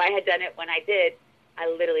 And if I had done it when I did, I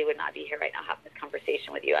literally would not be here right now having this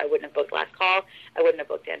conversation with you. I wouldn't have booked Last Call. I wouldn't have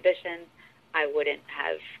booked Ambitions. I wouldn't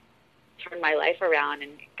have turned my life around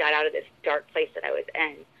and got out of this dark place that I was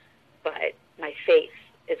in. But my faith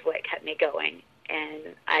is what kept me going.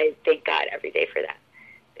 And I thank God every day for that,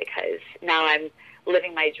 because now I'm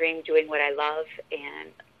living my dream, doing what I love.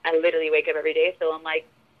 And I literally wake up every day feeling like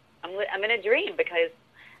I'm in a dream, because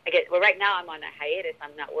right now I'm on a hiatus.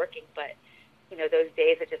 I'm not working, but you know, those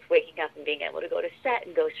days of just waking up and being able to go to set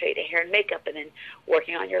and go straight to hair and makeup and then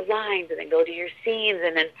working on your lines and then go to your scenes.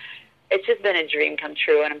 And then it's just been a dream come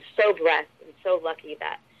true. And I'm so blessed and so lucky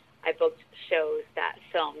that I booked shows that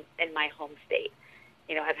film in my home state.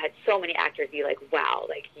 You know, I've had so many actors be like, wow,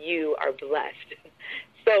 like you are blessed.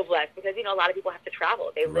 So blessed, because, you know, a lot of people have to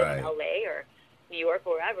travel. They live in LA or New York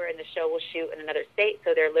or wherever, and the show will shoot in another state.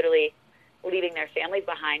 So they're literally leaving their families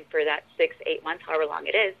behind for that 6-8 months, however long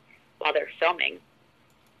it is, while they're filming.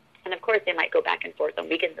 And of course they might go back and forth on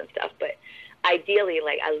weekends and stuff, but ideally,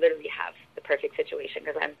 like, I literally have the perfect situation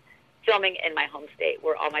because I'm filming in my home state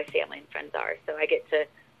where all my family and friends are. So I get to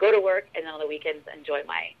go to work and then on the weekends enjoy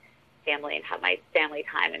my family and have my family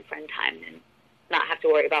time and friend time and not have to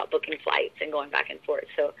worry about booking flights and going back and forth.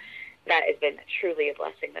 So that has been truly a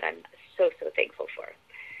blessing that I'm so, so thankful for.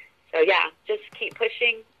 So yeah, just keep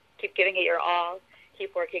pushing, keep giving it your all,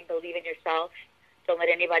 keep working, believe in yourself. Don't let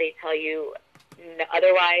anybody tell you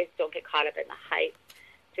otherwise. Don't get caught up in the hype.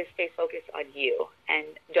 Just stay focused on you and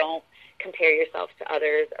don't compare yourself to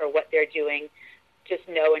others or what they're doing. Just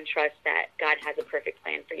know and trust that God has a perfect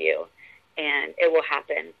plan for you, and it will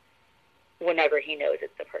happen whenever he knows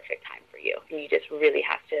it's the perfect time for you. And you just really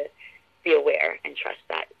have to be aware and trust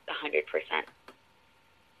that 100%.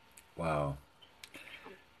 Wow.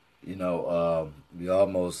 You know, we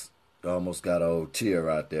almost got an old tear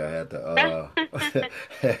out there. I had to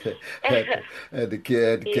had to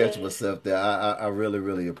catch myself there. I really,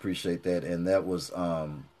 really appreciate that, and that was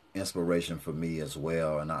inspiration for me as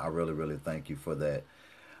well. And I really, really thank you for that.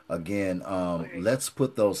 Again, let's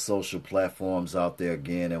put those social platforms out there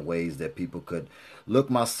again in ways that people could look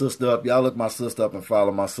my sister up. Y'all look my sister up and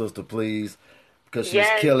follow my sister, please, because she's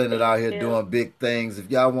killing it out here doing big things.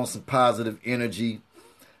 If y'all want some positive energy,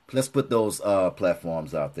 let's put those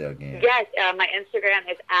platforms out there again. Yes, my Instagram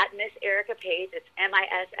is at Miss Erica Page. It's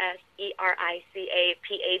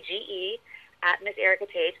MissEricapage, at Miss Erica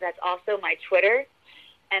Page. That's also my Twitter.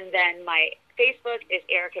 And then my Facebook is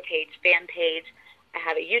Erica Page fan page. I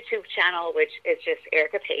have a YouTube channel, which is just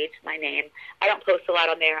Erica Page, my name. I don't post a lot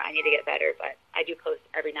on there. I need to get better, but I do post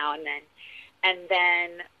every now and then. And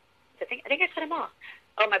then I think I said them all.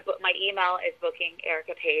 Oh, my email is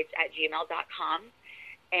bookingericapage@gmail.com.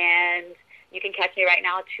 And you can catch me right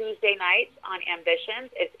now Tuesday nights on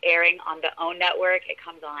Ambitions. It's airing on the OWN network. It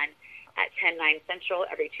comes on at 10/9 Central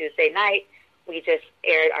every Tuesday night. We just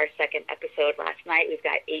aired our second episode last night. We've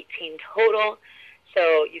got 18 total.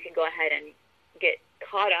 So you can go ahead and get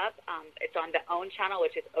caught up. It's on the OWN channel,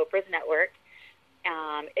 which is Oprah's network.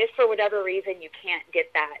 If for whatever reason you can't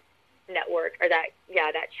get that network or that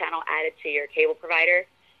channel added to your cable provider,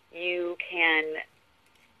 you can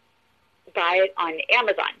buy it on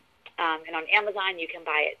Amazon. And on Amazon, you can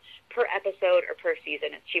buy it per episode or per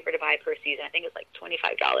season. It's cheaper to buy per season. I think it's like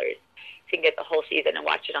 $25. So you can get the whole season and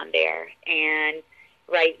watch it on there. And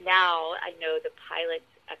right now, I know the pilot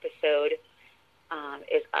episode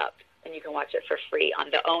is up, and you can watch it for free on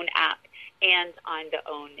the OWN app and on the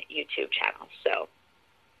OWN YouTube channel. So,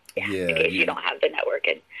 in case you don't have the network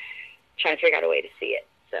and trying to figure out a way to see it.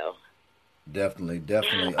 So. Definitely.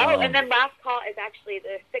 Oh, and then Last Call is actually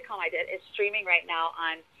the sitcom I did is streaming right now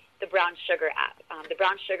on the Brown Sugar app. The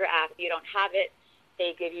Brown Sugar app, if you don't have it,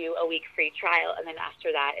 they give you a week free trial, and then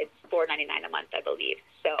after that, it's $4.99 a month, I believe.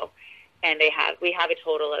 So, and we have a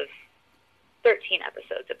total of 13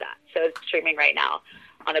 episodes of that. So it's streaming right now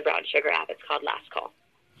on the Brown Sugar app. It's called Last Call.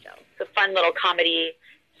 So it's a fun little comedy.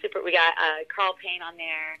 We got Carl Payne on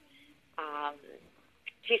there,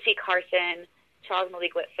 T.C. Carson, Charles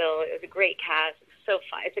Malik Whitfield. It was a great cast. It's so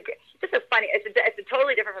fun. It's a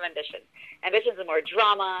totally different from Ambition. Ambition is more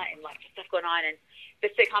drama and lots of stuff going on, and the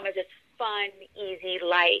sitcom is just fun, easy,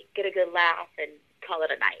 light, get a good laugh, and call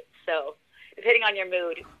it a night. So depending on your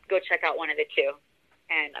mood, go check out one of the two,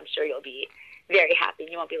 and I'm sure you'll be very happy.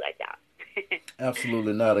 You won't be let down.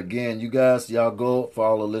 Absolutely not. Again, y'all go, for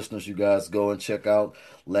all the listeners, you guys go and check out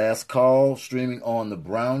Last Call, streaming on the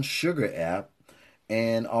Brown Sugar app.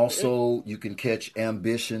 And also, you can catch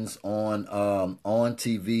Ambitions on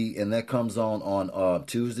TV, and that comes on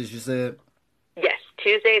Tuesdays. You said Yes,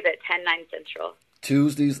 Tuesdays at 10/9 Central.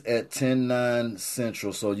 Tuesdays at 10/9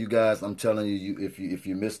 Central. So you guys, I'm telling you, if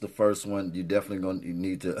you missed the first one, you definitely gonna you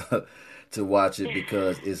need to to watch it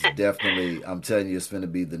because it's definitely, I'm telling you, it's going to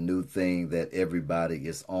be the new thing that everybody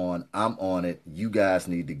is on. I'm on it. You guys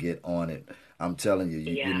need to get on it. I'm telling you,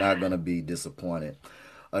 you're not going to be disappointed.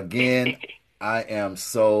 Again, I am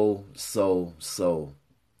so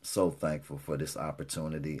thankful for this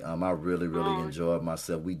opportunity. I really enjoyed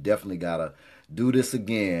myself. We definitely gotta do this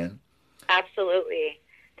again. Absolutely.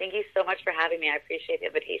 Thank you so much for having me. I appreciate the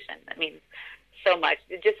invitation. That means so much.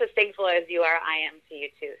 Just as thankful as you are, I am to you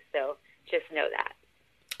too. So just know that.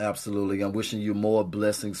 Absolutely. I'm wishing you more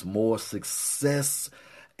blessings, more success.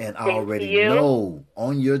 And I Thank already you. know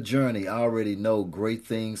on your journey, I already know great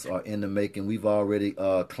things are in the making. We've already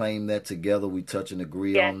claimed that together. We touch and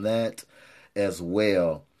agree on that as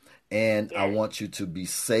well. And I want you to be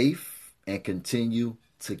safe and continue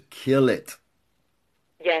to kill it.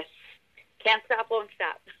 Yes. Can't stop, won't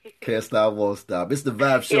stop. Can't stop, won't stop. It's the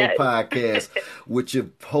Vibe Show podcast with your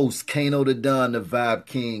host, Kano the Don, the Vibe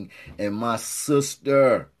King, and my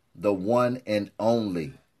sister, the one and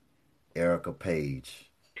only Erica Page.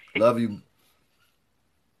 Love you.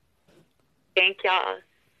 Thank y'all.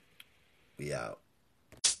 We out.